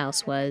parents'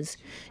 house was,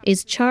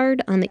 is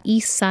charred on the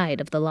east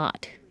side of the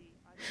lot.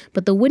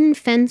 But the wooden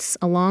fence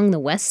along the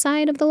west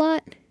side of the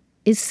lot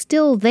is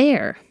still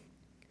there.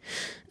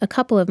 A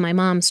couple of my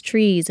mom's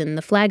trees and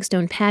the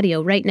flagstone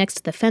patio right next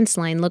to the fence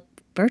line look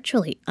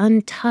virtually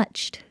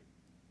untouched.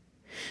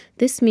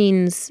 This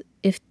means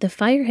if the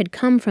fire had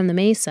come from the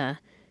mesa,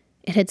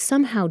 it had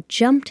somehow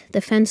jumped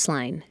the fence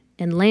line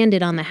and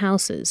landed on the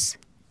houses.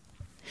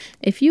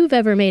 If you've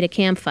ever made a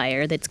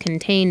campfire that's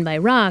contained by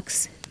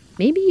rocks,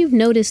 maybe you've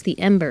noticed the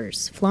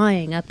embers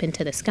flying up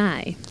into the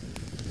sky.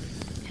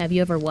 Have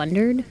you ever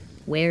wondered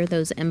where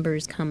those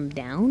embers come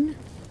down?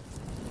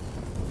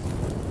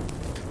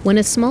 When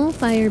a small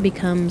fire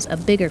becomes a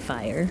bigger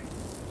fire,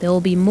 there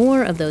will be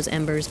more of those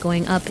embers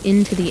going up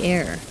into the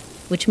air,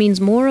 which means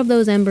more of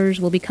those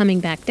embers will be coming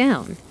back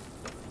down.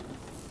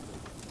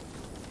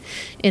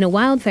 In a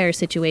wildfire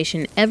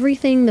situation,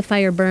 everything the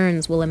fire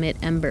burns will emit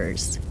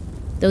embers.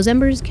 Those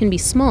embers can be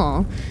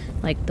small,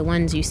 like the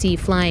ones you see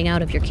flying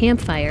out of your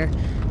campfire,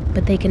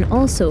 but they can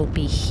also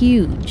be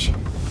huge,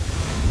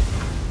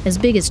 as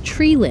big as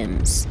tree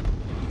limbs.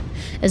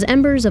 As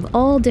embers of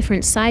all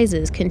different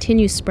sizes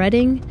continue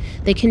spreading,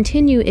 they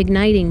continue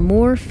igniting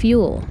more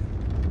fuel,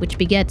 which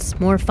begets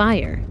more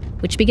fire,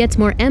 which begets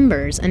more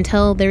embers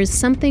until there is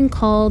something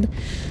called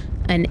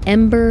an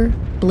ember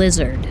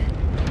blizzard.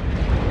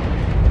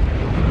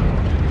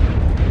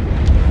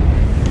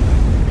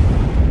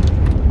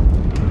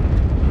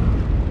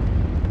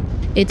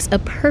 It's a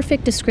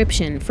perfect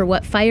description for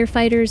what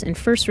firefighters and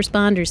first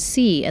responders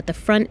see at the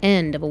front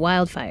end of a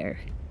wildfire,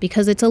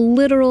 because it's a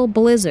literal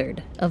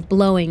blizzard of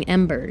blowing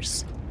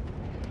embers.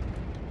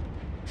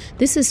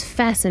 This is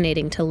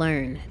fascinating to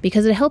learn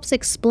because it helps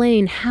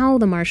explain how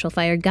the Marshall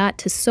Fire got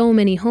to so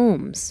many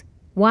homes,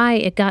 why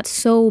it got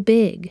so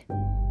big.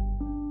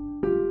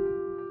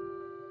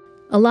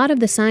 A lot of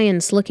the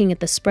science looking at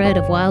the spread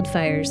of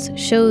wildfires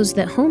shows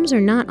that homes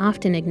are not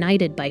often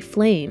ignited by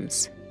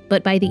flames,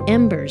 but by the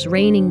embers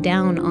raining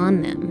down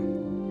on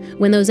them.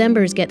 When those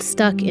embers get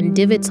stuck in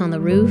divots on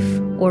the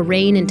roof or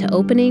rain into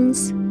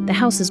openings, the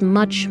house is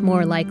much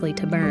more likely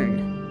to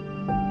burn.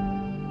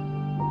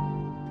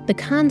 The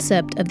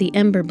concept of the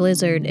ember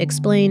blizzard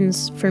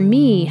explains, for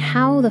me,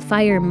 how the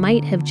fire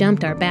might have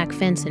jumped our back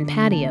fence and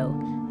patio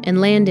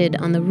and landed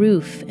on the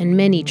roof and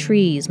many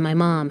trees my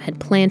mom had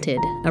planted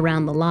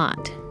around the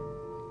lot.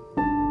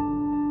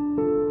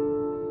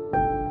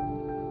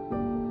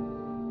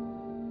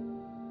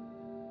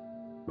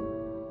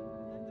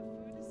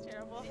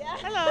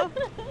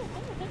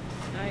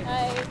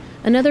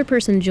 Another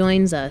person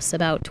joins us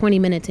about 20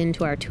 minutes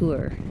into our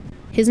tour.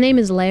 His name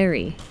is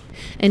Larry,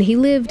 and he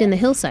lived in the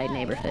Hillside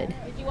neighborhood.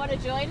 Did you want to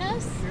join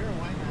us? Sure,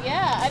 why not?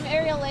 Yeah, I'm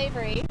Ariel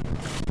Avery.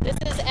 This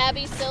is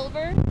Abby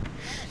Silver.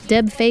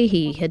 Deb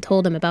Fahey had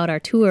told him about our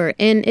tour,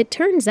 and it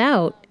turns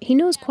out he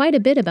knows quite a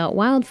bit about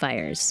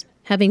wildfires,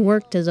 having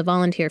worked as a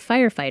volunteer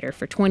firefighter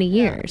for 20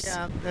 years.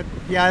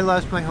 Yeah, I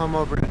lost my home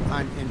over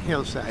in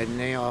Hillside, and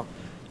they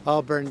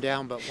all burned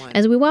down but one.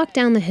 As we walk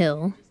down the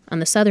hill, on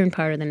the southern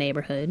part of the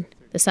neighborhood,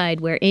 the side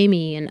where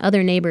Amy and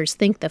other neighbors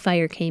think the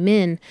fire came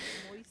in,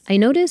 I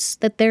notice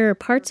that there are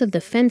parts of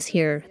the fence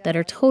here that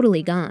are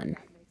totally gone,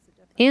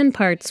 and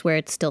parts where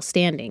it's still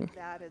standing.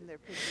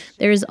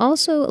 There is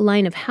also a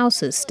line of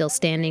houses still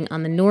standing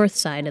on the north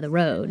side of the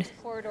road.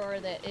 Corridor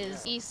that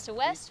is east to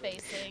west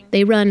facing.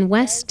 They run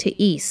west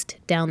to east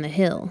down the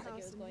hill.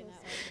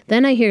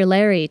 Then I hear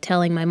Larry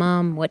telling my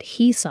mom what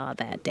he saw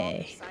that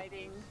day.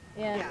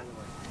 Yeah.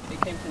 They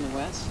came from the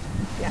west?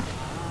 Yeah.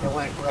 It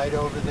went right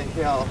over the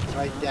hill,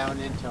 right down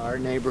into our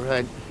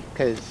neighborhood,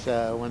 because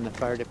when the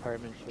fire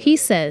department... He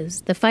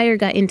says the fire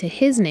got into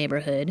his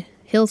neighborhood,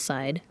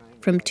 Hillside,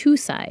 from two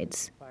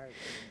sides.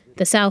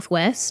 The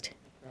southwest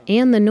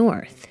and the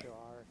north,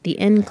 the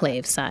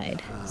enclave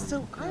side.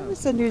 So I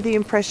was under the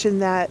impression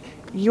that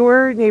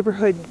your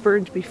neighborhood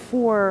burned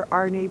before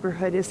our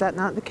neighborhood. Is that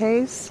not the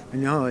case?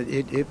 No,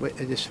 it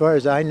as far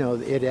as I know,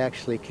 it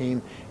actually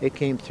came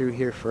through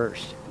here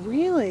first.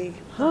 Really?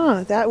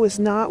 Huh, that was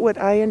not what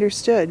I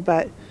understood,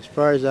 but... As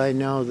far as I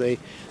know,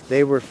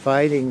 they were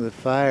fighting the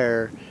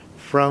fire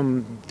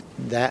from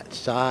that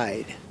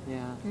side.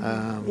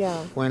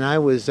 Yeah. When I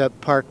was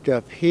parked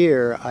up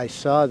here, I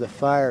saw the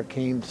fire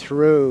coming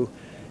through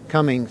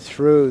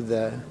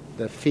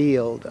the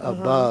field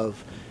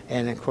above.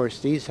 And, of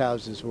course, these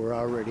houses were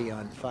already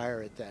on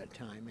fire at that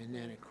time. And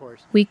then, of course...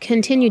 We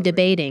continued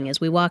debating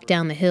as we walked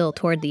down the hill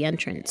toward the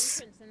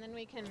entrance.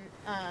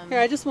 Here,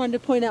 I just wanted to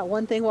point out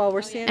one thing while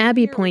we're standing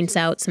Abby here, points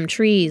out some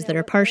trees that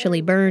are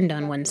partially burned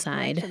on one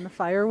side. and the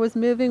fire was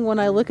moving. When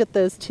I look at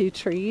those two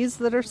trees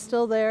that are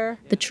still there,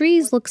 The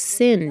trees look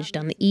singed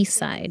on the east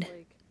side,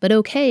 but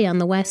okay on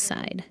the west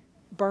side.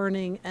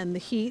 burning,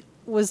 and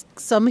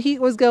some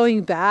heat was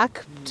going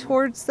back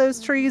towards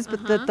those trees,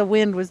 but the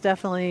wind was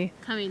definitely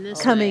coming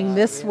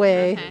this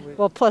way. Okay.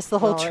 Well, plus the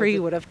whole tree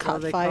would have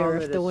caught fire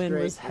if the wind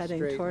was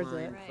heading towards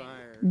it.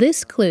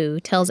 This clue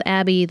tells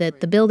Abby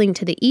that the building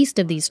to the east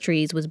of these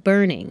trees was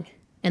burning,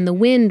 and the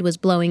wind was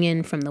blowing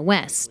in from the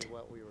west.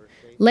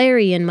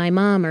 Larry and my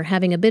mom are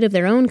having a bit of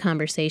their own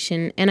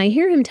conversation, and I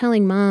hear him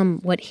telling Mom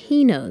what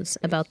he knows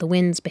about the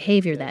wind's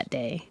behavior that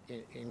day.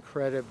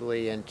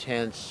 Incredibly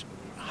intense,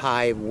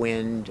 high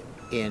wind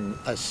in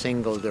a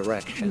single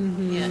direction.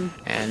 Mm-hmm. Yeah.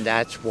 And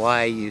that's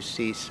why you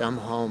see some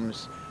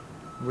homes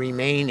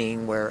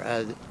remaining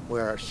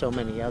where so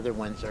many other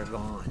ones are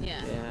gone.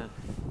 Yeah.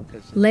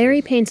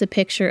 Larry paints a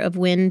picture of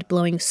wind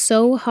blowing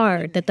so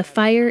hard that the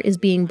fire is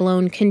being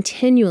blown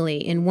continually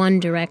in one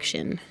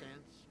direction.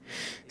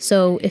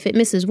 So if it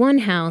misses one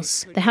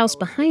house, the house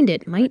behind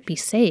it might be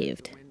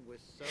saved.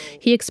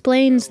 He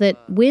explains that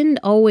wind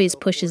always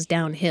pushes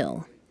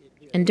downhill.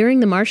 And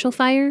during the Marshall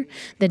Fire,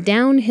 the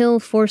downhill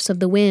force of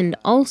the wind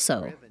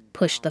also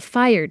pushed the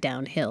fire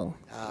downhill.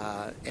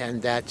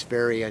 And that's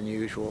very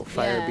unusual,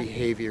 fire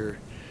behavior.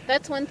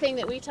 That's one thing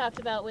that we talked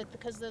about with,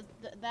 because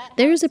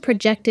There's a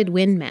projected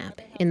wind map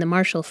in the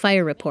Marshall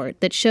Fire Report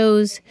that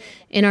shows,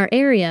 in our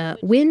area,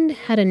 wind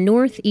had a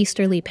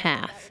northeasterly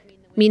path,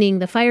 meaning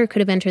the fire could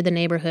have entered the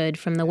neighborhood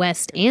from the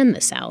west and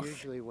the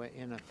south.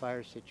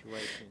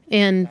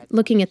 And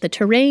looking at the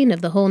terrain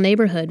of the whole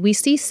neighborhood, we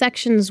see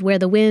sections where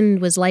the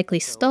wind was likely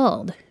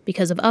stalled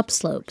because of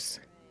upslopes,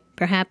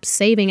 perhaps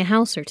saving a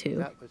house or two.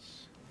 That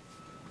was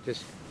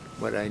just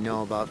what I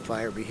know about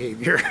fire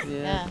behavior.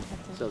 Yeah.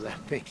 So that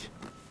makes...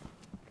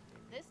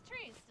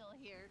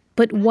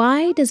 But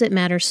why does it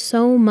matter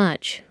so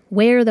much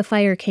where the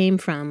fire came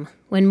from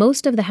when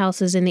most of the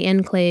houses in the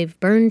enclave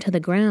burned to the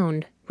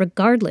ground,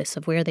 regardless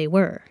of where they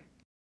were?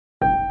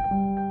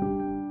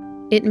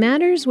 It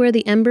matters where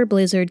the ember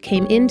blizzard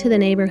came into the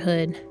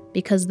neighborhood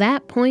because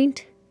that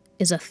point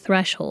is a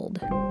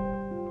threshold.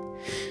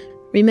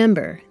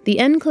 Remember, the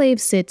enclave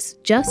sits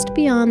just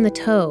beyond the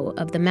toe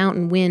of the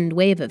mountain wind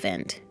wave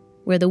event,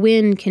 where the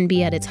wind can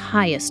be at its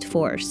highest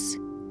force.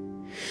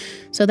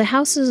 So the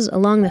houses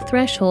along the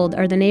threshold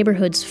are the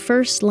neighborhood's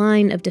first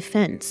line of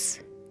defense.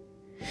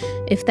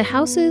 If the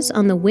houses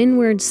on the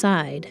windward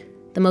side,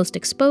 the most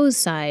exposed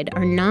side,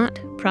 are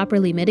not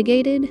properly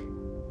mitigated,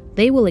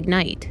 they will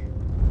ignite.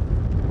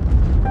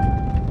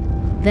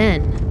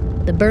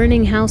 Then, the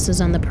burning houses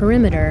on the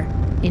perimeter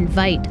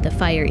invite the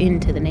fire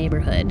into the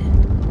neighborhood.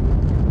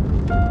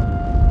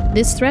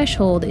 This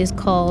threshold is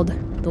called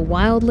the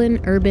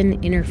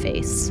wildland-urban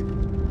interface.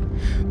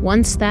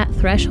 Once that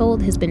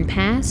threshold has been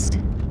passed,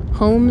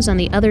 homes on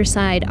the other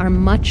side are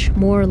much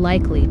more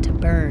likely to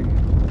burn.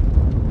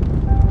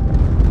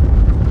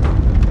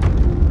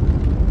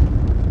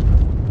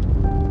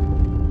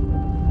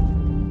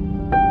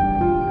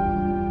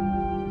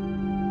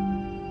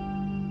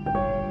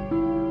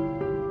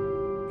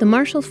 The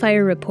Marshall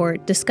Fire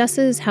Report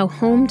discusses how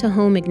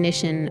home-to-home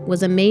ignition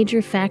was a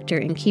major factor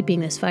in keeping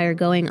this fire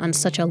going on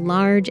such a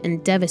large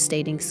and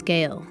devastating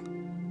scale.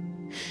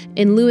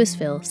 In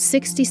Louisville,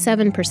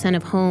 67%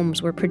 of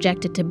homes were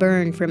projected to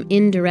burn from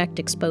indirect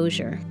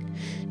exposure.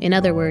 In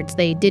other words,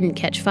 they didn't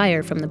catch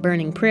fire from the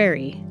burning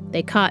prairie.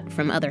 They caught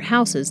from other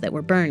houses that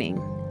were burning.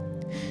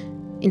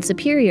 In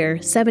Superior,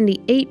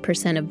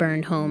 78% of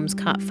burned homes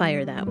caught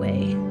fire that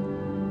way.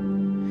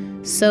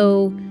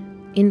 So,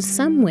 in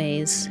some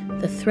ways,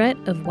 the threat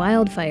of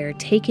wildfire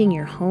taking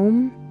your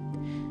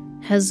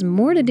home has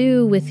more to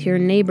do with your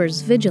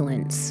neighbor's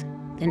vigilance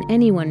than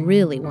anyone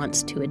really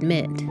wants to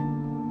admit.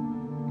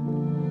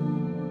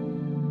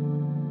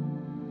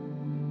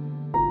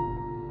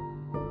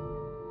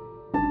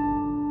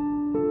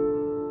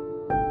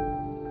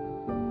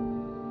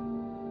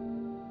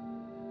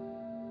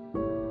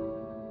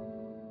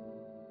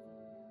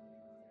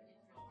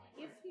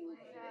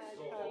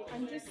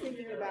 I'm just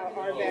thinking about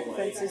our back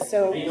fences.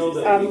 So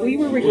we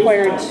were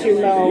required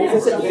to mow.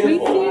 Was it 3 feet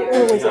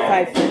or was it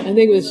 5 feet? I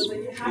think it was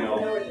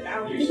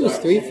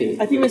 3 feet.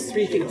 I think it was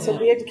 3 feet. So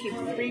we had to keep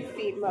 3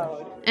 feet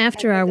mowed.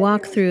 After our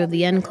walkthrough of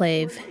the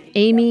enclave,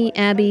 Amy,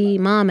 Abby,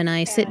 Mom, and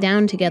I sit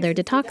down together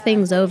to talk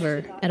things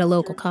over at a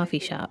local coffee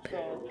shop.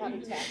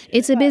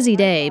 It's a busy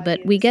day,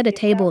 but we get a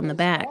table in the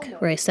back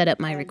where I set up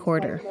my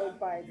recorder.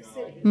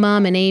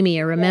 Mom and Amy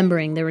are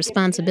remembering the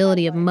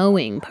responsibility of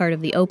mowing part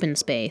of the open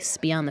space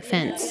beyond the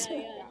fence.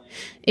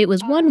 It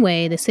was one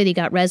way the city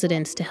got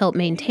residents to help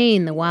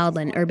maintain the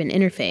wildland-urban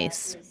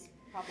interface.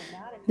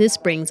 This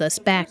brings us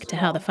back to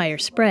how the fire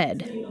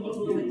spread.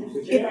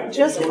 It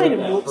just kind of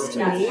looks to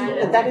me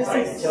that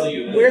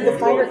isn't where the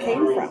fire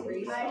came from.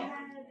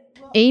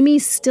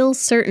 Amy's still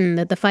certain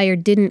that the fire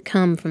didn't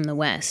come from the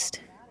west,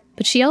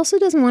 but she also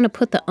doesn't want to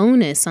put the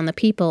onus on the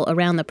people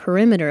around the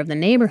perimeter of the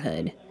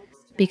neighborhood,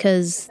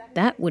 because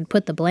that would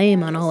put the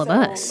blame on all of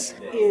us.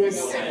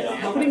 Is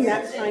putting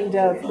that kind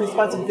of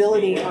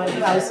responsibility on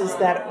houses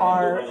that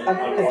are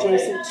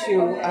adjacent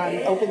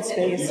to open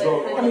space,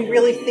 and we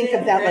really think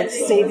of that like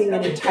saving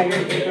an entire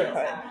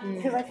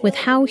neighborhood. With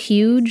how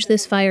huge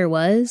this fire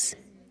was,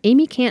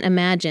 Amy can't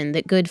imagine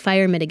that good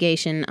fire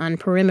mitigation on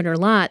perimeter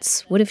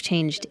lots would have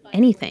changed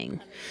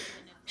anything.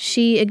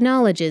 She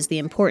acknowledges the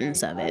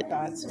importance of it.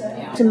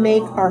 To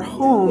make our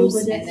homes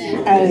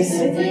as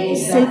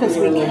safe as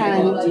we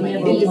can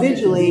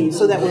individually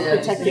so that we're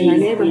protecting our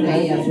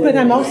neighborhood. But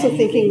I'm also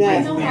thinking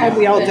that had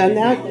we all done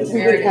that, we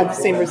would have had the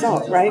same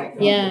result, right?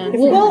 Yeah.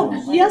 Well,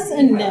 yes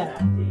and no.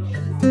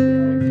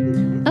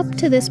 Up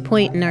to this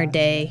point in our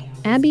day,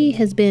 Abby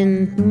has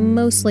been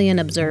mostly an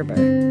observer,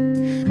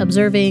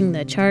 observing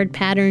the charred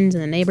patterns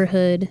in the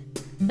neighborhood,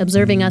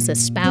 observing us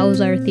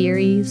espouse our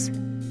theories.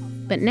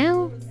 But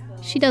now,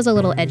 She does a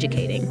little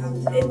educating.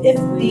 If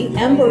the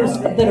embers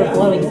that are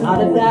blowing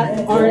out of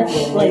that aren't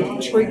like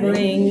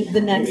triggering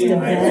the next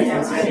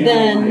event,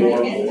 then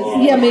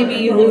yeah, maybe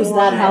you lose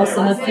that house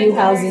and a few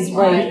houses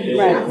right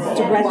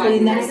directly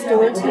next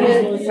door to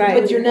it.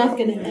 Right. But you're not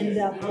going to end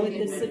up with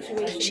this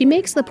situation. She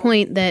makes the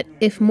point that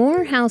if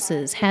more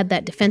houses had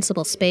that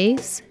defensible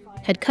space,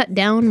 had cut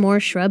down more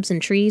shrubs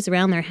and trees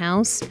around their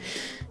house,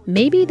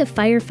 maybe the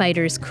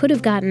firefighters could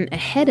have gotten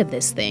ahead of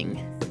this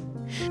thing.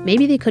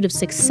 Maybe they could have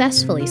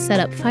successfully set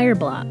up fire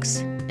blocks,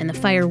 and the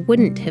fire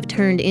wouldn't have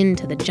turned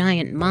into the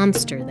giant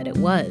monster that it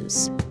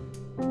was.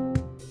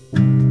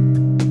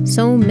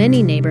 So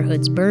many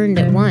neighborhoods burned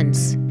at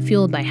once,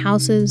 fueled by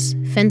houses,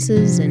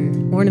 fences,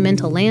 and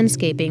ornamental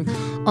landscaping,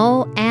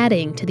 all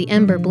adding to the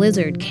ember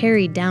blizzard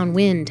carried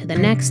downwind to the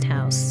next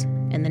house,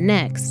 and the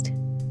next,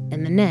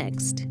 and the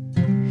next.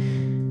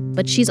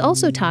 But she's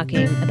also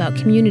talking about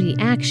community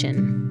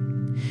action.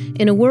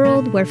 In a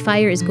world where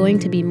fire is going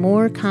to be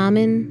more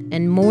common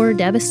and more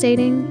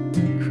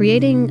devastating,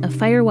 creating a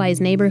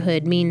fire-wise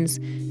neighborhood means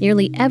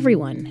nearly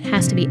everyone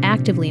has to be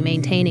actively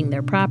maintaining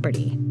their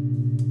property.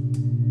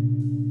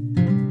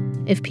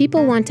 If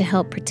people want to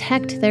help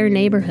protect their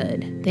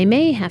neighborhood, they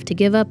may have to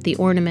give up the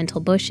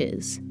ornamental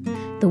bushes,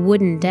 the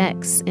wooden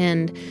decks,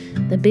 and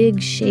the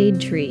big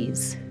shade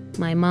trees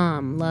my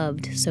mom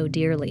loved so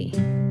dearly.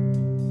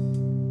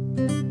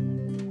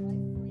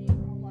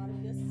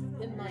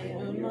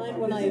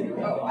 When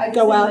I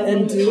go out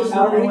and do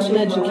outreach and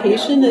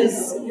education,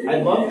 is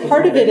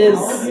part of it is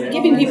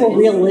giving people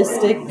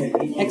realistic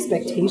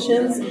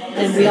expectations,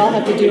 and we all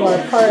have to do our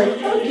part.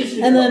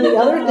 And then the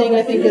other thing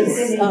I think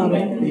is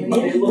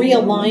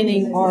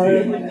realigning our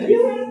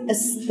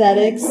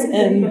aesthetics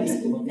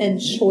and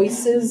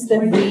choices that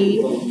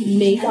we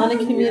make on a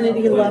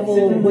community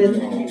level with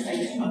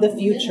the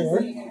future.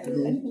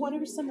 And what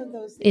are some of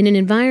those? In an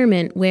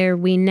environment where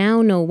we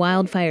now know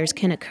wildfires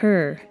can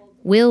occur,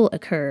 will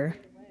occur,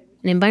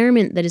 an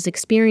environment that is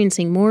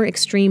experiencing more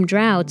extreme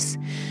droughts,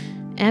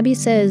 Abby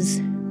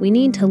says we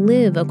need to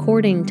live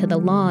according to the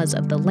laws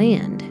of the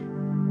land,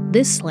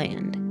 this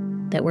land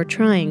that we're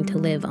trying to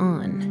live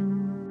on.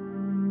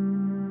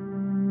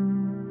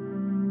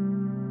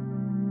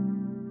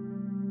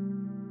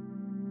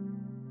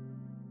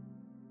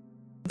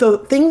 The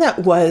thing that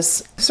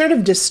was sort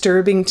of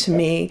disturbing to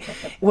me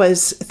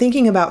was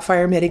thinking about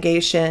fire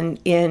mitigation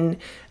in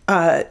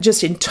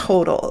just in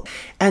total,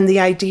 and the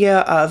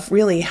idea of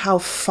really how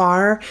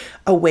far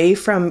away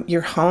from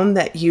your home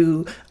that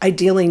you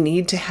ideally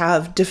need to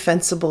have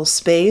defensible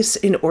space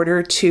in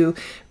order to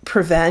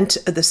prevent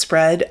the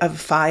spread of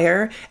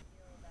fire.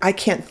 I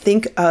can't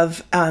think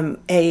of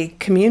a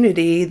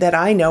community that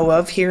I know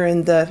of here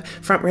in the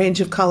Front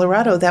Range of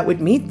Colorado that would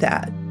meet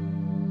that.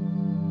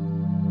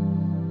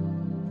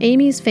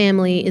 Amy's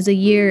family is a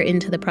year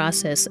into the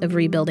process of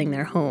rebuilding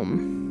their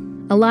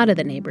home. A lot of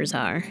the neighbors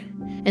are.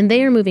 And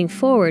they are moving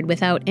forward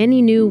without any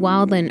new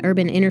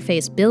wildland-urban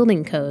interface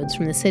building codes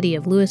from the city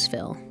of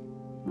Louisville.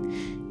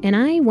 And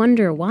I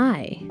wonder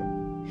why.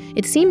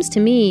 It seems to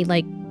me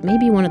like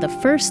maybe one of the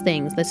first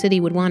things the city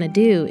would want to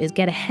do is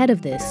get ahead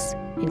of this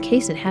in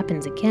case it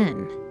happens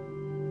again.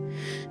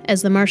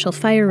 As the Marshall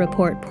Fire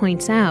Report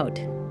points out,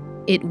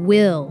 it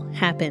will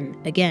happen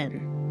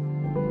again.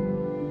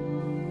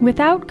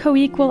 Without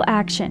co-equal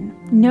action,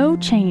 no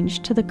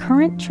change to the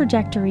current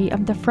trajectory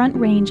of the Front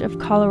Range of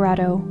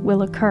Colorado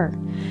will occur,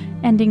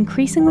 and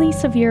increasingly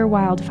severe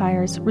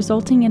wildfires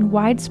resulting in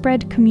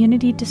widespread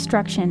community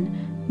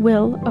destruction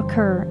will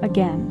occur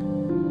again.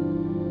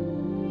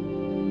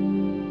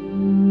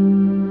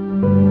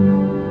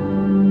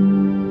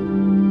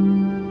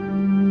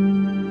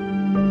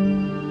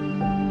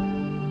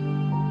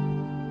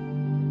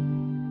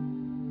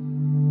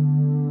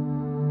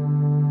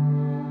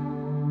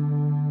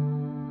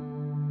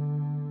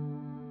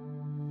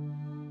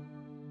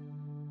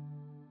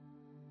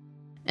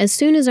 As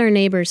soon as our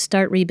neighbors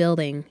start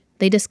rebuilding,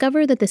 they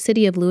discover that the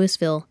city of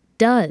Louisville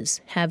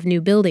does have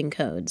new building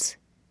codes,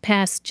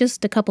 passed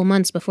just a couple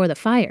months before the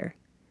fire.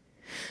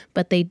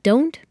 But they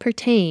don't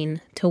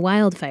pertain to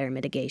wildfire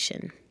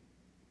mitigation.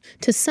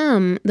 To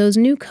some, those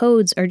new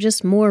codes are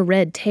just more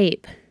red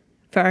tape.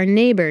 For our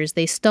neighbors,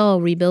 they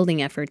stall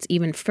rebuilding efforts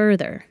even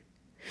further.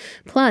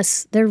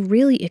 Plus, they're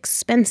really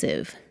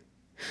expensive.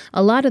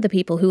 A lot of the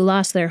people who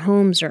lost their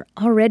homes are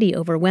already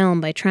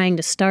overwhelmed by trying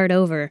to start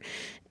over,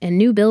 and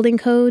new building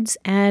codes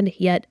add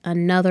yet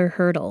another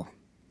hurdle.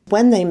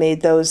 When they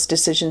made those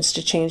decisions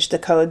to change the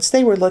codes,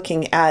 they were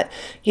looking at,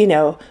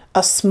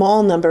 a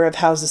small number of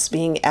houses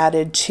being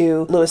added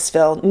to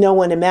Louisville. No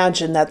one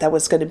imagined that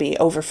was going to be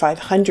over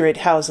 500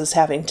 houses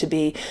having to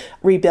be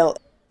rebuilt.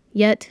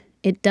 Yet,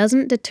 it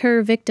doesn't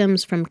deter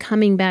victims from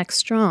coming back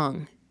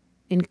strong,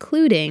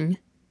 including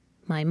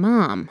my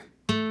mom.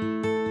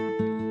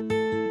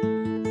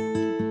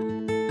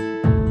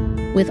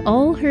 With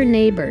all her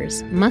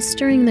neighbors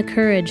mustering the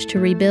courage to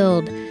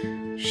rebuild,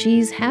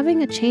 she's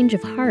having a change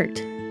of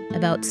heart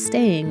about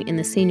staying in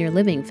the senior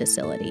living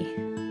facility.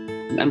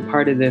 I'm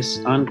part of this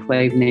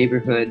enclave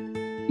neighborhood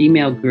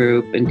email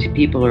group and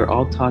people are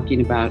all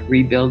talking about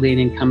rebuilding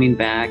and coming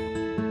back.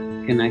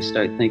 And I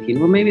start thinking,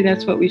 well, maybe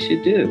that's what we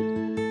should do.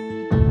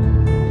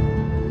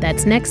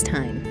 That's next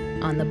time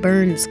on The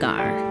Burn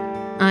Scar.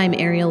 I'm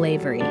Ariel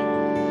Avery.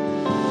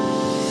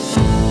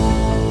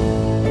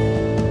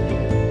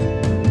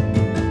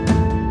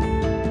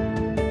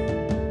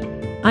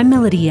 I'm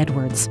Melody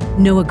Edwards.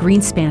 Noah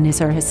Greenspan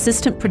is our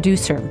assistant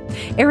producer.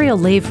 Ariel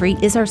Lavery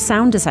is our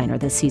sound designer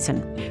this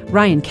season.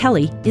 Ryan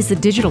Kelly is the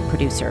digital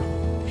producer.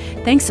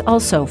 Thanks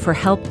also for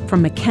help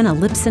from McKenna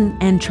Lipson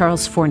and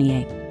Charles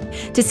Fournier.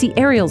 To see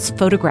Ariel's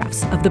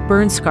photographs of the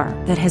burn scar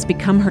that has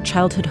become her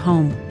childhood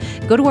home,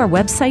 go to our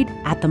website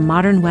at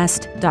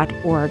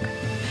themodernwest.org.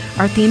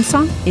 Our theme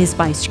song is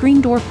by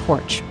Screen Door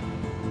Porch.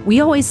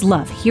 We always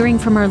love hearing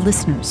from our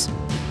listeners.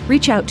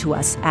 Reach out to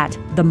us at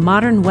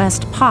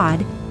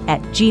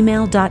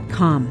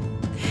themodernwestpod@gmail.com.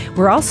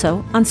 We're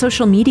also on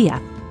social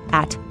media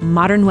at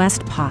Modern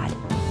West Pod.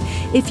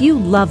 If you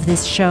love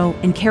this show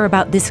and care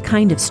about this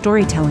kind of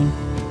storytelling,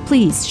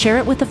 please share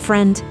it with a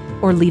friend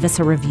or leave us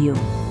a review.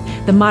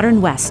 The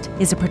Modern West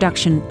is a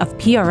production of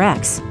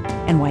PRX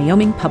and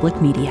Wyoming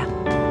Public Media.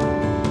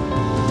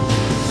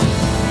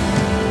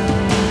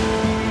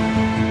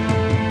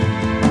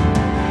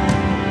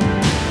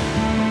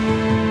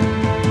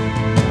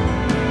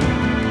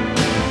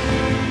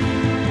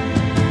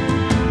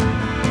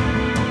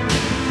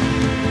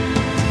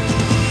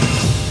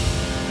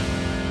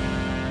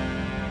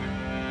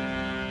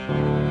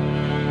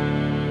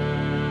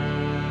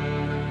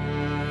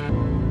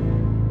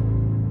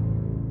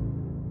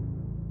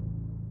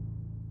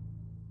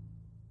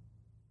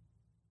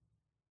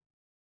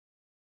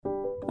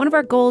 One of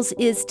our goals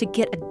is to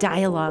get a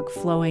dialogue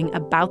flowing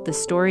about the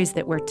stories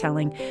that we're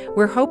telling.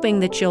 We're hoping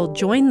that you'll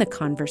join the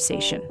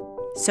conversation.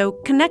 So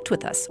connect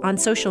with us on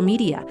social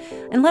media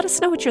and let us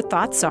know what your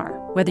thoughts are,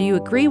 whether you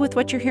agree with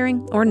what you're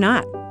hearing or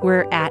not.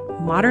 We're at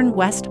Modern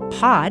West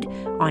Pod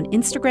on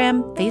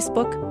Instagram,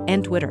 Facebook,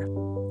 and Twitter.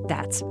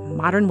 That's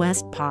Modern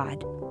West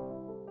Pod.